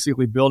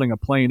 basically building a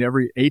plane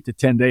every 8 to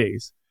 10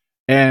 days.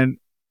 And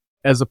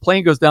as the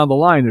plane goes down the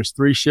line, there's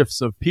 3 shifts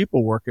of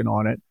people working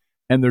on it.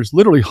 And there's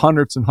literally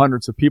hundreds and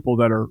hundreds of people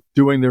that are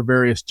doing their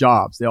various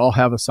jobs. They all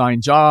have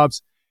assigned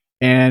jobs.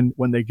 And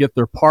when they get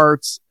their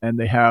parts and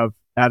they have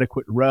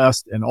adequate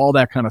rest and all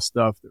that kind of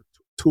stuff, their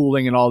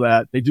tooling and all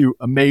that, they do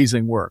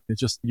amazing work. It's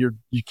just, you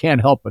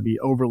can't help but be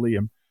overly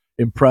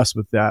impressed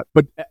with that.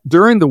 But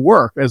during the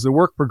work, as the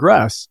work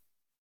progresses,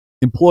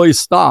 employees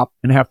stop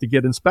and have to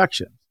get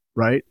inspections,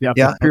 right? They have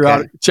to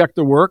periodically check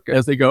the work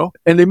as they go.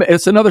 And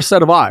it's another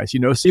set of eyes,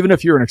 So even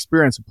if you're an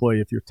experienced employee,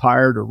 if you're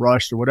tired or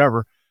rushed or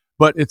whatever,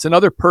 but it's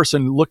another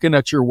person looking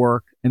at your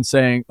work and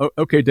saying,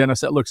 okay,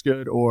 Dennis, that looks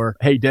good. Or,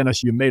 hey,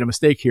 Dennis, you made a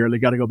mistake here. They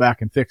got to go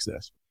back and fix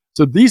this.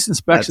 So these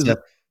inspections... That's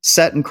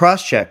set and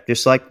cross-check,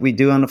 just like we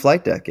do on the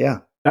flight deck. Yeah.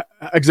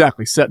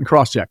 Exactly. Set and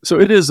cross-check. So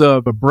it is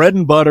a bread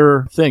and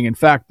butter thing. In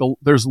fact,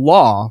 there's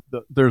law,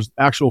 there's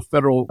actual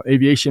federal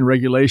aviation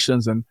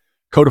regulations and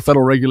code of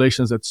federal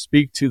regulations that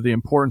speak to the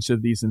importance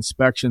of these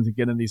inspections and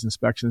getting these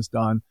inspections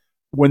done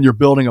when you're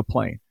building a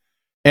plane.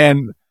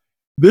 And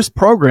this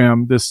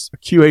program, this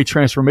QA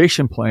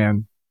transformation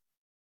plan,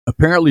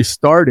 apparently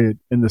started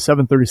in the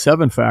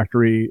 737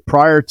 factory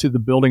prior to the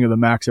building of the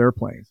MAX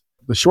airplanes.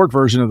 The short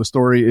version of the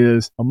story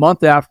is a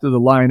month after the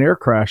Lion Air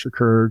crash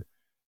occurred,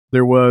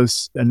 there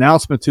was an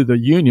announcement to the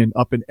union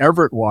up in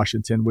Everett,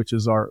 Washington, which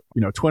is our,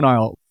 twin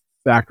aisle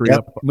factory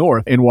up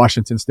north in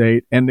Washington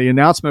State. And the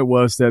announcement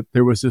was that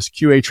there was this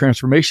QA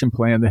transformation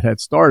plan that had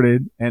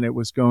started, and it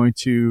was going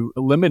to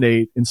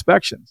eliminate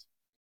inspections,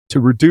 to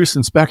reduce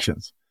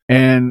inspections.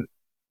 And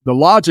the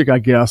logic, I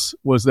guess,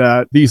 was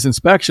that these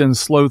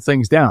inspections slowed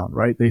things down,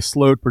 right? They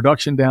slowed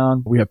production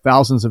down. We had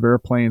thousands of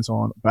airplanes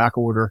on back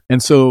order.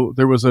 And so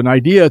there was an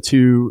idea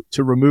to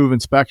remove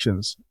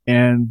inspections.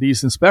 And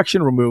these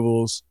inspection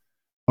removals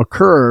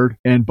occurred,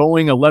 and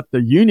Boeing let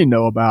the union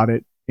know about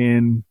it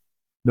in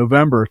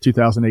November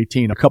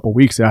 2018, a couple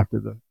weeks after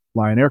the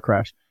Lion Air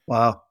crash.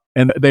 Wow.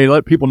 And they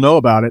let people know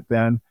about it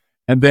then.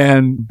 And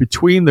then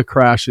between the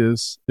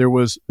crashes, there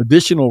was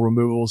additional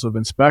removals of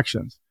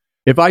inspections.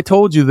 If I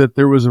told you that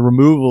there was a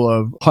removal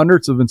of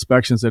hundreds of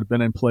inspections that have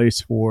been in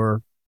place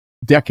for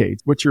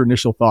decades, what's your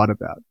initial thought of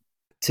that?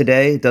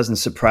 Today, it doesn't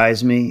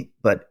surprise me,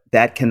 but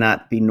that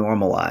cannot be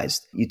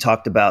normalized. You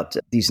talked about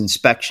these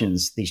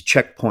inspections, these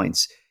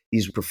checkpoints,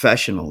 these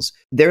professionals.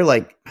 They're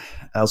like,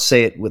 I'll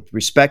say it with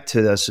respect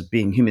to us as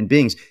being human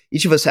beings,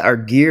 each of us are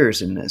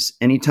gears in this.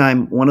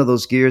 Anytime one of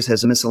those gears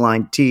has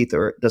misaligned teeth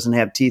or doesn't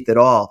have teeth at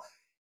all,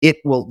 it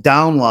will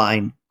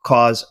downline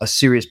cause a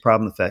serious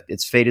problem effect.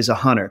 Its fate is a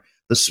hunter.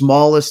 The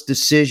smallest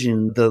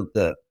decision,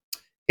 the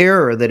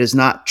error that is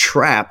not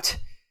trapped,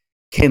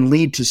 can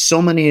lead to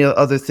so many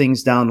other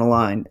things down the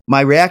line.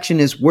 My reaction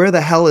is, where the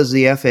hell is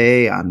the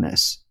FAA on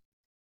this?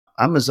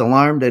 I'm as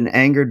alarmed and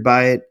angered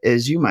by it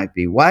as you might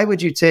be. Why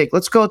would you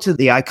let's go to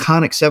the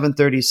iconic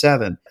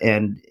 737,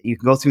 and you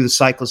can go through the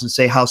cycles and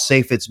say how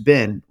safe it's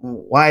been.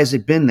 Why has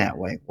it been that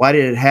way? Why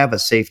did it have a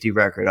safety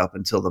record up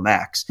until the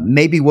MAX?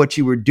 Maybe what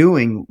you were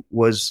doing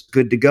was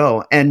good to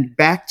go. And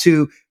back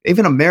to,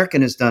 even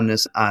American has done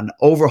this on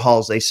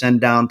overhauls they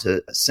send down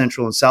to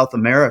Central and South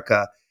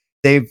America.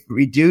 They've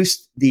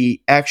reduced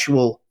the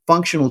actual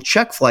functional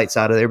check flights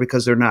out of there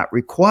because they're not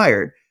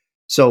required.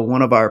 So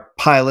one of our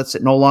pilots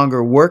that no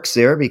longer works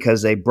there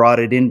because they brought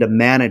it into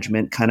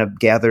management kind of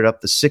gathered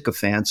up the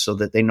sycophants so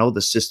that they know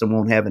the system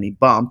won't have any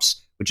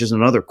bumps, which is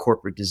another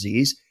corporate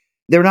disease.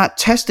 They're not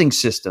testing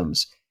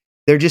systems.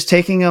 They're just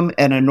taking them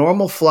in a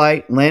normal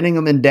flight, landing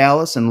them in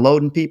Dallas and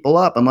loading people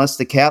up. Unless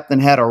the captain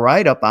had a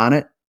write-up on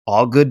it,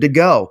 all good to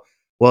go.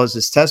 Well, as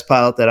this test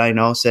pilot that I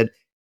know said,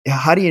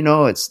 how do you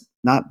know it's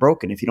not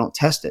broken if you don't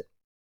test it?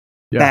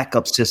 Yeah.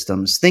 Backup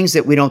systems, things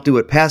that we don't do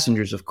with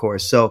passengers, of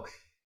course. So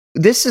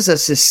this is a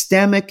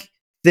systemic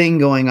thing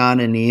going on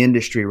in the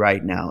industry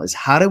right now, is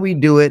how do we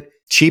do it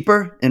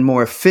cheaper and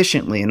more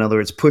efficiently? In other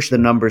words, push the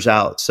numbers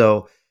out.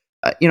 So,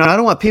 I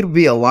don't want people to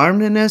be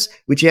alarmed in this,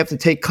 but you have to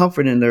take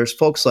comfort in. There's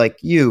folks like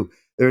you.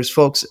 There's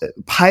folks,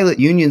 pilot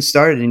unions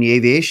started in the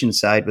aviation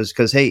side was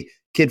because, hey,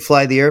 kid,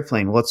 fly the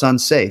airplane. Well, it's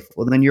unsafe.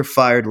 Well, then you're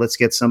fired. Let's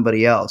get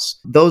somebody else.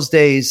 Those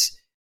days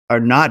are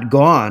not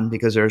gone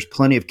because there's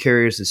plenty of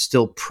carriers that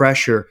still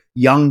pressure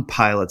young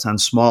pilots on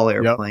small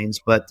airplanes.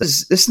 Yep. But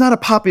this is not a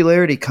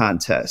popularity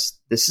contest.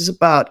 This is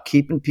about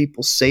keeping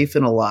people safe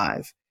and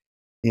alive.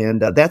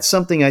 And that's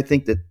something I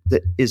think that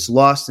is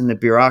lost in the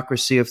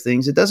bureaucracy of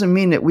things. It doesn't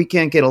mean that we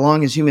can't get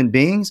along as human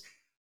beings,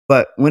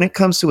 but when it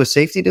comes to a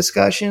safety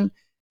discussion,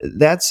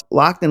 that's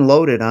locked and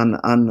loaded on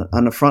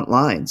the front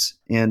lines.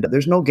 And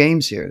there's no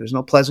games here. There's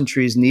no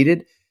pleasantries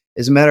needed.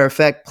 As a matter of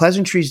fact,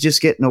 pleasantries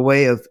just get in the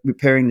way of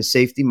repairing the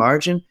safety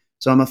margin.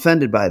 So I'm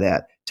offended by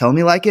that. Tell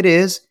me like it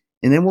is,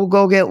 and then we'll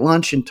go get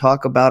lunch and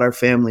talk about our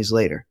families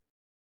later.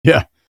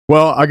 Yeah.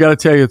 Well, I got to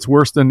tell you, it's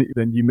worse than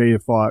you may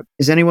have thought.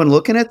 Is anyone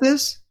looking at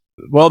this?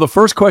 Well, the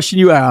first question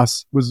you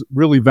asked was a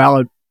really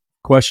valid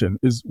question,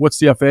 is what's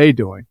the FAA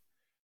doing?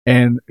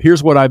 And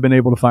here's what I've been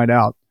able to find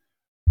out.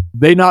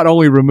 They not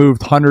only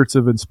removed hundreds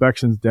of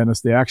inspections,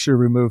 Dennis, they actually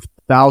removed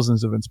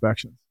thousands of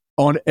inspections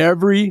on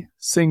every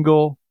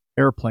single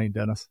airplane,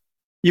 Dennis.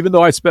 Even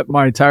though I spent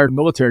my entire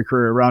military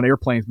career around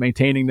airplanes,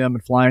 maintaining them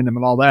and flying them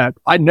and all that,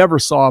 I never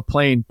saw a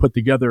plane put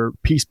together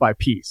piece by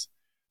piece.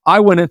 I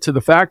went into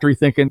the factory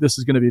thinking this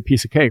is going to be a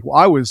piece of cake. Well,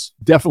 I was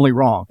definitely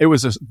wrong. It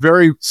was a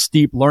very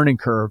steep learning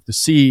curve to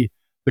see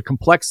the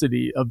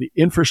complexity of the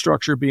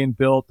infrastructure being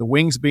built, the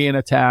wings being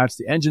attached,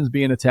 the engines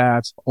being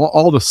attached,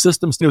 all the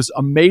systems. It was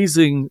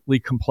amazingly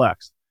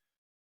complex.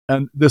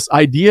 And this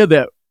idea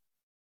that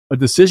a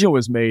decision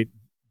was made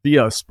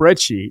via a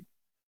spreadsheet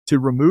to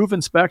remove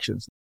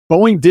inspections.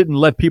 Boeing didn't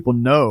let people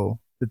know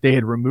that they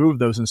had removed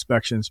those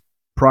inspections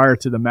prior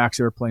to the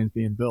MAX airplanes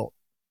being built.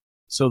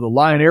 So the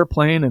Lion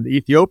airplane and the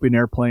Ethiopian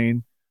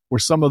airplane were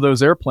some of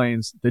those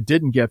airplanes that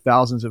didn't get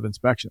thousands of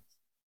inspections.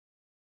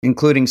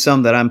 Including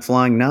some that I'm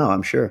flying now,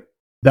 I'm sure.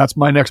 That's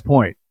my next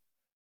point.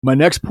 My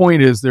next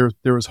point is there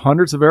was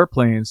hundreds of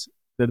airplanes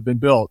that have been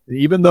built.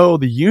 Even though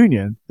the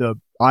union, the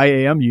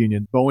IAM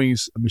union,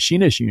 Boeing's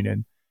machinist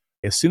union,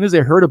 as soon as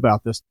they heard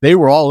about this, they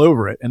were all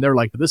over it. And they're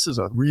like, this is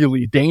a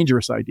really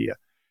dangerous idea.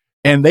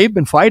 And they've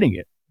been fighting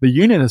it. The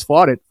union has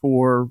fought it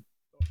for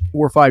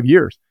 4 or 5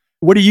 years.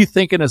 What are you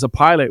thinking as a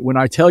pilot when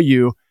I tell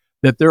you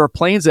that there are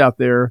planes out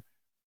there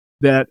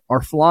that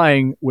are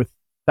flying with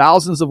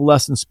thousands of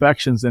less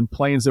inspections than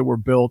planes that were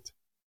built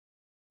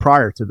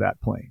prior to that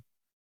plane?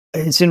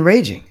 It's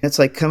enraging. It's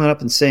like coming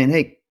up and saying,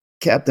 hey,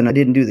 Captain, I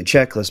didn't do the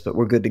checklist, but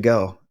we're good to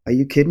go. Are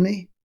you kidding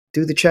me?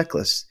 Do the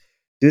checklist,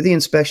 do the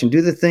inspection,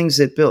 do the things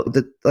that build,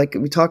 like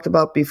we talked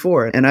about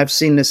before. And I've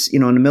seen this,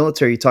 in the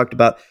military, you talked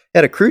about,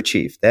 had a crew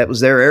chief. That was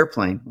their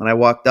airplane. When I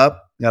walked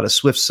up, got a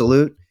swift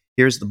salute.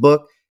 Here's the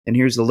book, and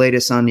here's the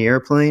latest on the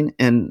airplane.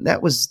 And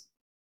that was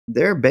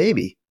their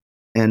baby.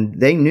 And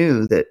they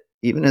knew that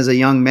even as a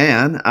young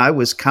man, I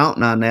was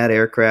counting on that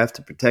aircraft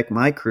to protect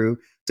my crew,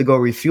 to go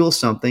refuel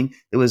something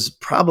that was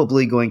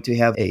probably going to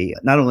have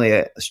not only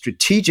a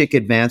strategic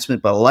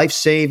advancement, but a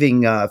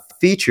life-saving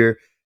feature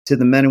to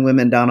the men and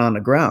women down on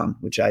the ground,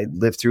 which I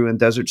lived through in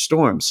Desert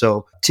Storm.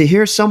 So to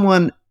hear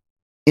someone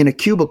in a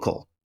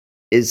cubicle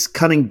is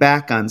cutting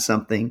back on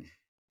something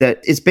that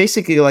is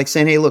basically like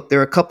saying, hey, look, there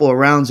are a couple of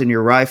rounds in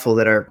your rifle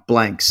that are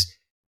blanks.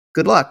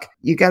 Good luck.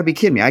 You got to be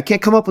kidding me. I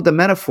can't come up with a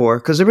metaphor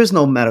because there is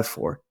no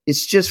metaphor.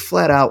 It's just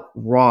flat out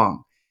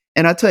wrong.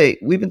 And I'll tell you,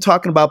 we've been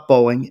talking about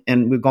Boeing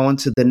and we're going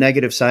to the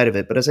negative side of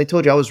it. But as I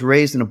told you, I was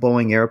raised in a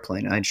Boeing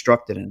airplane. I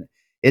instructed in it.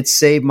 It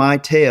saved my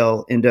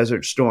tail in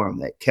Desert Storm.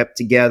 That kept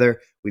together.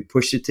 We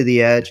pushed it to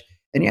the edge.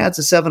 And yeah, it's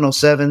a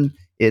 707.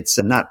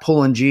 It's not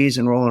pulling G's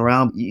and rolling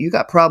around. You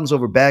got problems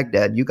over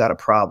Baghdad, you got a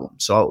problem.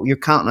 So you're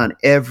counting on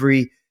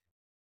every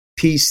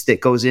piece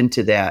that goes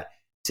into that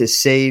to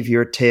save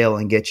your tail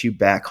and get you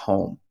back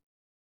home,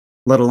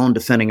 let alone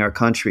defending our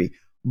country.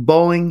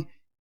 Boeing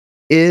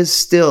is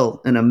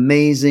still an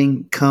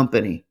amazing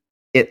company.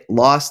 It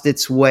lost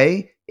its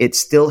way. It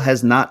still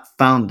has not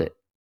found it.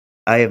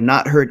 I have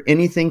not heard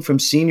anything from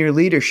senior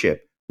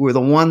leadership, who are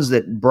the ones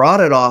that brought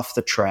it off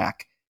the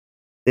track,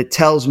 that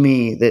tells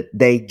me that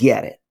they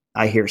get it.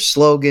 I hear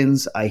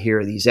slogans, I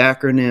hear these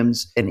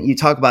acronyms, and you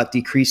talk about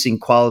decreasing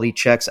quality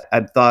checks.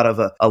 I've thought of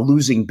a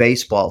losing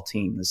baseball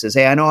team that says,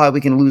 hey, I know how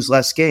we can lose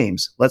less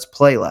games. Let's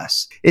play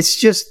less. It's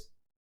just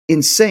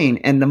insane.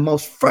 And the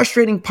most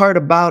frustrating part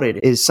about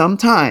it is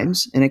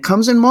sometimes, and it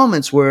comes in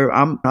moments where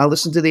I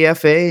listen to the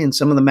FAA and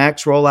some of the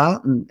MACs roll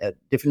out, and a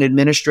different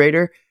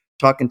administrator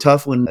talking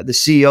tough when the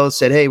CEO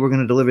said, hey, we're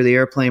going to deliver the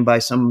airplane by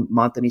some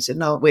month. And he said,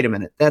 no, wait a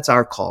minute. That's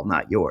our call,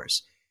 not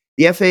yours.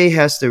 The FAA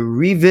has to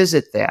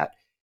revisit that.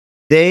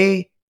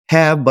 They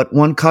have but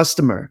one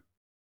customer.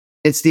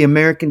 It's the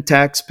American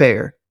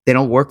taxpayer. They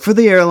don't work for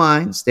the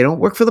airlines. They don't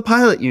work for the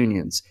pilot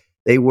unions.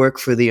 They work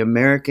for the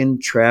American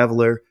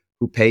traveler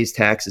who pays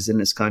taxes in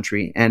this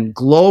country. And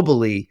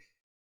globally,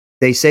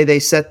 they say they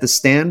set the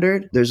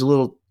standard. There's a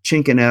little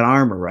chink in that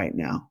armor right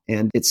now.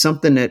 And it's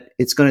something that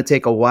it's going to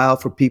take a while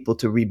for people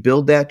to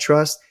rebuild that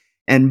trust.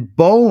 And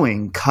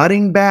Boeing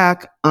cutting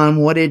back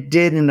on what it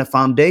did in the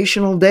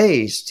foundational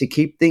days to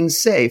keep things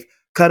safe,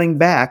 cutting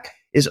back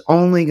is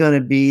only going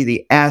to be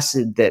the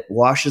acid that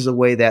washes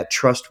away that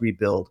trust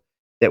rebuild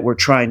that we're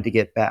trying to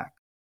get back.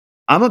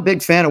 I'm a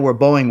big fan of where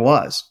Boeing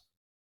was.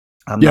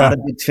 I'm not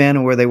a big fan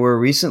of where they were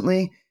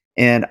recently.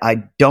 And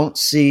I don't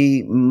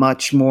see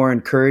much more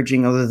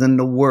encouraging other than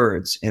the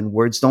words. And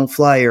words don't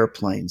fly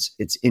airplanes.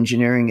 It's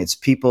engineering, it's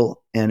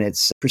people, and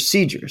it's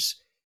procedures.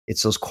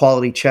 It's those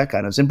quality check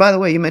items. And by the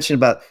way, you mentioned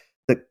about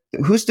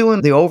who's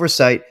doing the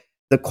oversight,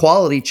 the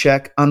quality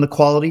check on the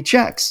quality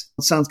checks.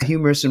 It sounds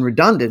humorous and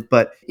redundant,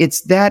 but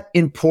it's that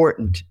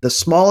important. The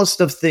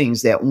smallest of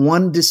things, that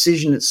one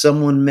decision that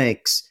someone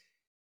makes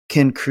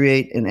can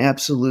create an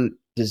absolute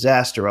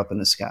disaster up in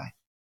the sky.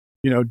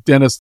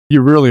 Dennis,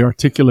 you're really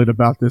articulate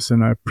about this,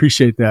 and I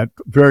appreciate that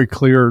very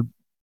clear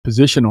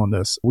position on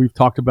this. We've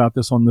talked about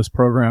this on this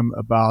program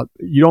about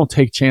you don't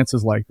take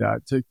chances like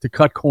that to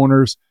cut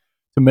corners,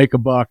 to make a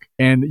buck.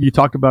 And you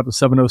talked about the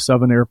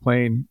 707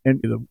 airplane and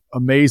the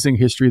amazing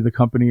history of the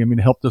company. I mean,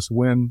 it helped us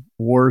win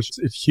wars.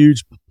 It's a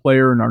huge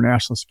player in our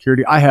national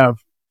security. I have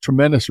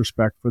tremendous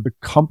respect for the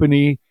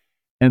company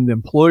and the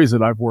employees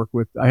that I've worked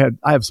with. I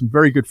have some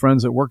very good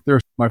friends that work there.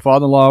 My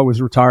father-in-law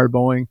was retired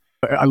Boeing.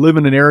 I live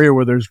in an area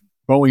where there's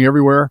Boeing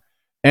everywhere,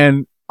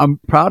 and I'm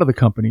proud of the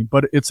company,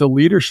 but it's a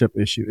leadership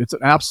issue. It's an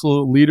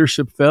absolute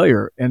leadership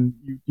failure. And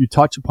you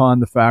touch upon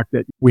the fact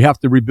that we have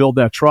to rebuild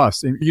that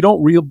trust. And you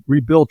don't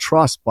rebuild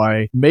trust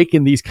by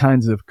making these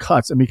kinds of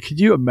cuts. I mean, could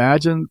you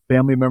imagine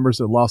family members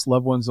that lost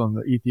loved ones on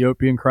the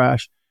Ethiopian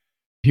crash,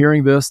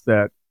 hearing this,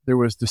 that there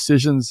was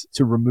decisions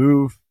to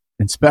remove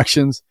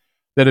inspections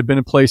that had been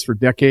in place for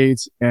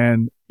decades.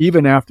 And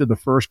even after the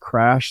first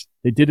crash,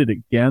 they did it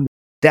again.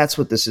 That's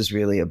what this is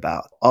really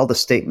about. All the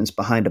statements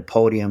behind a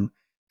podium,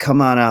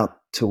 come on out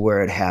to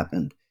where it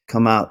happened.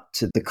 Come out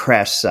to the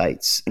crash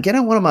sites. Get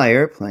on one of my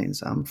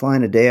airplanes. I'm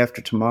flying a day after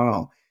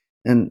tomorrow.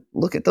 And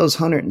look at those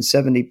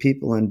 170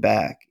 people in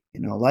back.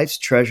 Life's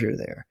treasure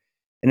there.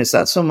 And it's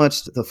not so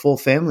much the full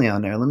family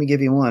on there. Let me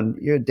give you one.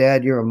 You're a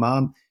dad, you're a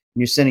mom, and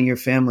you're sending your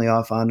family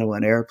off onto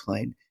an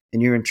airplane,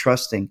 and you're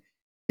entrusting.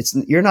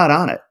 You're not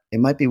on it. It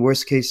might be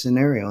worst case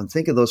scenario. And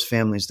think of those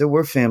families. There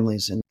were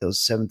families in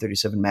those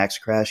 737 MAX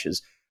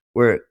crashes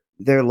where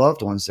their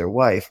loved ones, their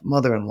wife,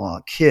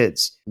 mother-in-law,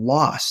 kids,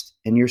 lost,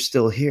 and you're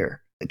still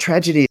here. The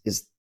tragedy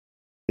is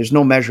there's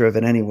no measure of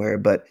it anywhere,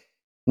 but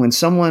when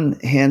someone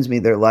hands me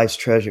their life's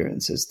treasure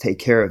and says, take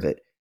care of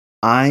it,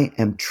 I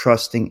am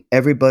trusting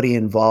everybody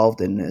involved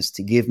in this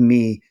to give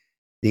me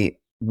the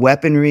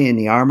weaponry and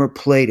the armor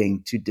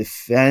plating to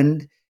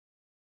defend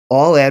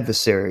all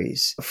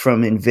adversaries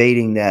from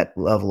invading that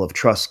level of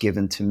trust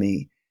given to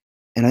me.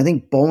 And I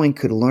think Boeing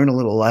could learn a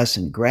little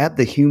lesson, grab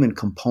the human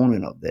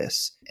component of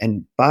this.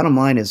 And bottom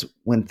line is,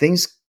 when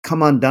things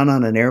come undone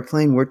on an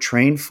airplane, we're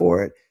trained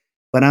for it.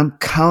 But I'm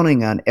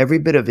counting on every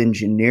bit of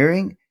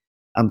engineering.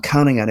 I'm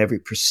counting on every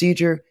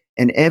procedure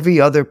and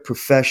every other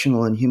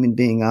professional and human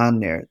being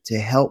on there to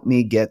help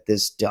me get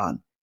this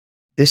done.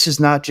 This is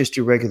not just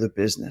your regular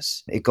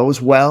business. It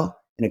goes well,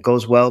 and it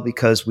goes well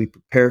because we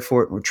prepare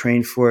for it, and we're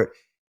trained for it,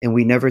 and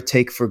we never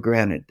take for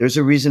granted. There's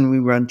a reason we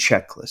run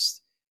checklists.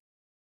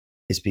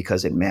 It's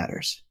because it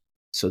matters.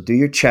 So do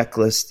your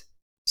checklist,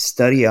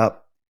 study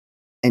up,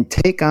 and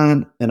take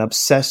on an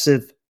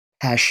obsessive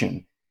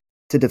passion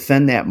to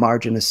defend that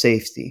margin of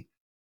safety.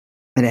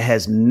 And it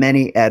has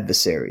many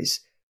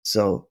adversaries.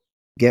 So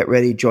get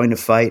ready, join the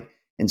fight,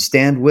 and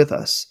stand with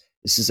us.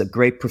 This is a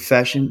great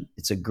profession.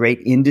 It's a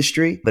great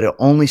industry, but it'll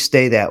only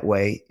stay that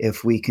way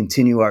if we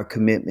continue our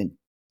commitment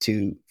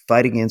to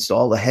fight against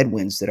all the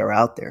headwinds that are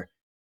out there.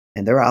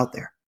 And they're out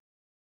there.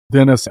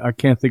 Dennis, I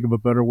can't think of a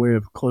better way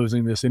of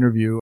closing this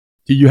interview.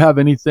 Do you have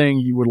anything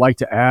you would like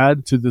to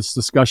add to this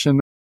discussion?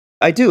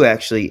 I do,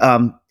 actually.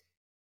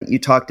 You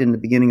talked in the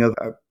beginning of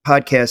our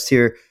podcast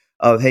here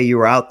of, hey, you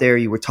were out there,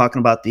 you were talking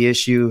about the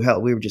issue.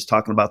 Hell, we were just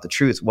talking about the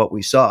truth, what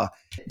we saw.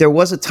 There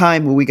was a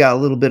time where we got a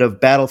little bit of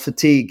battle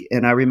fatigue.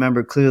 And I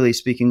remember clearly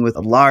speaking with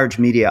a large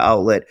media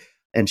outlet,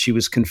 and she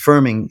was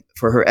confirming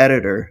for her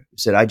editor,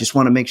 said, I just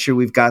want to make sure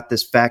we've got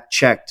this fact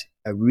checked.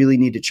 I really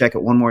need to check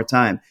it one more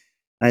time.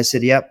 And I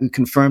said, yep, we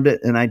confirmed it.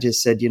 And I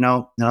just said, and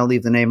I'll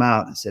leave the name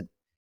out. I said,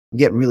 I'm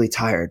getting really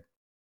tired.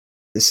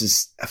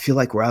 I feel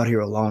like we're out here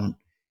alone.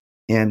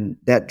 And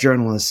that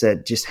journalist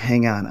said, just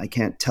hang on. I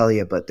can't tell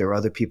you, but there are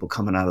other people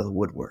coming out of the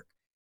woodwork.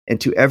 And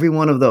to every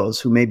one of those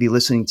who may be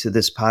listening to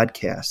this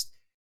podcast,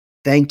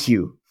 thank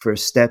you for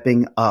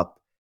stepping up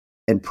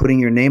and putting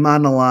your name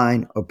on the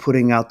line or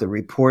putting out the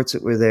reports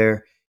that were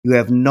there. You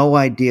have no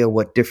idea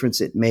what difference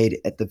it made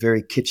at the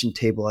very kitchen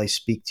table I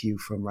speak to you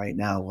from right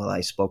now while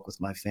I spoke with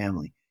my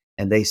family.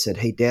 And they said,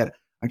 hey, Dad,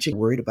 aren't you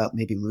worried about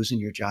maybe losing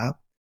your job?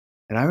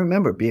 And I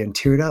remember being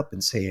teared up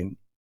and saying,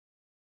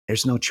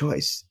 there's no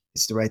choice.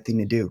 It's the right thing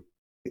to do.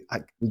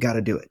 We got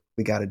to do it.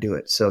 We got to do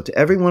it. So to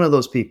every one of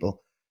those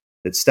people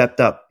that stepped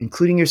up,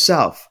 including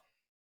yourself,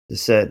 that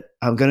said,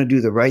 I'm going to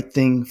do the right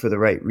thing for the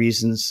right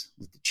reasons,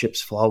 let the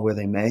chips fall where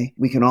they may,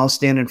 we can all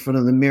stand in front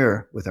of the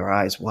mirror with our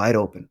eyes wide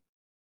open.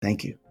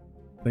 Thank you.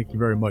 Thank you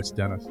very much,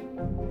 Dennis.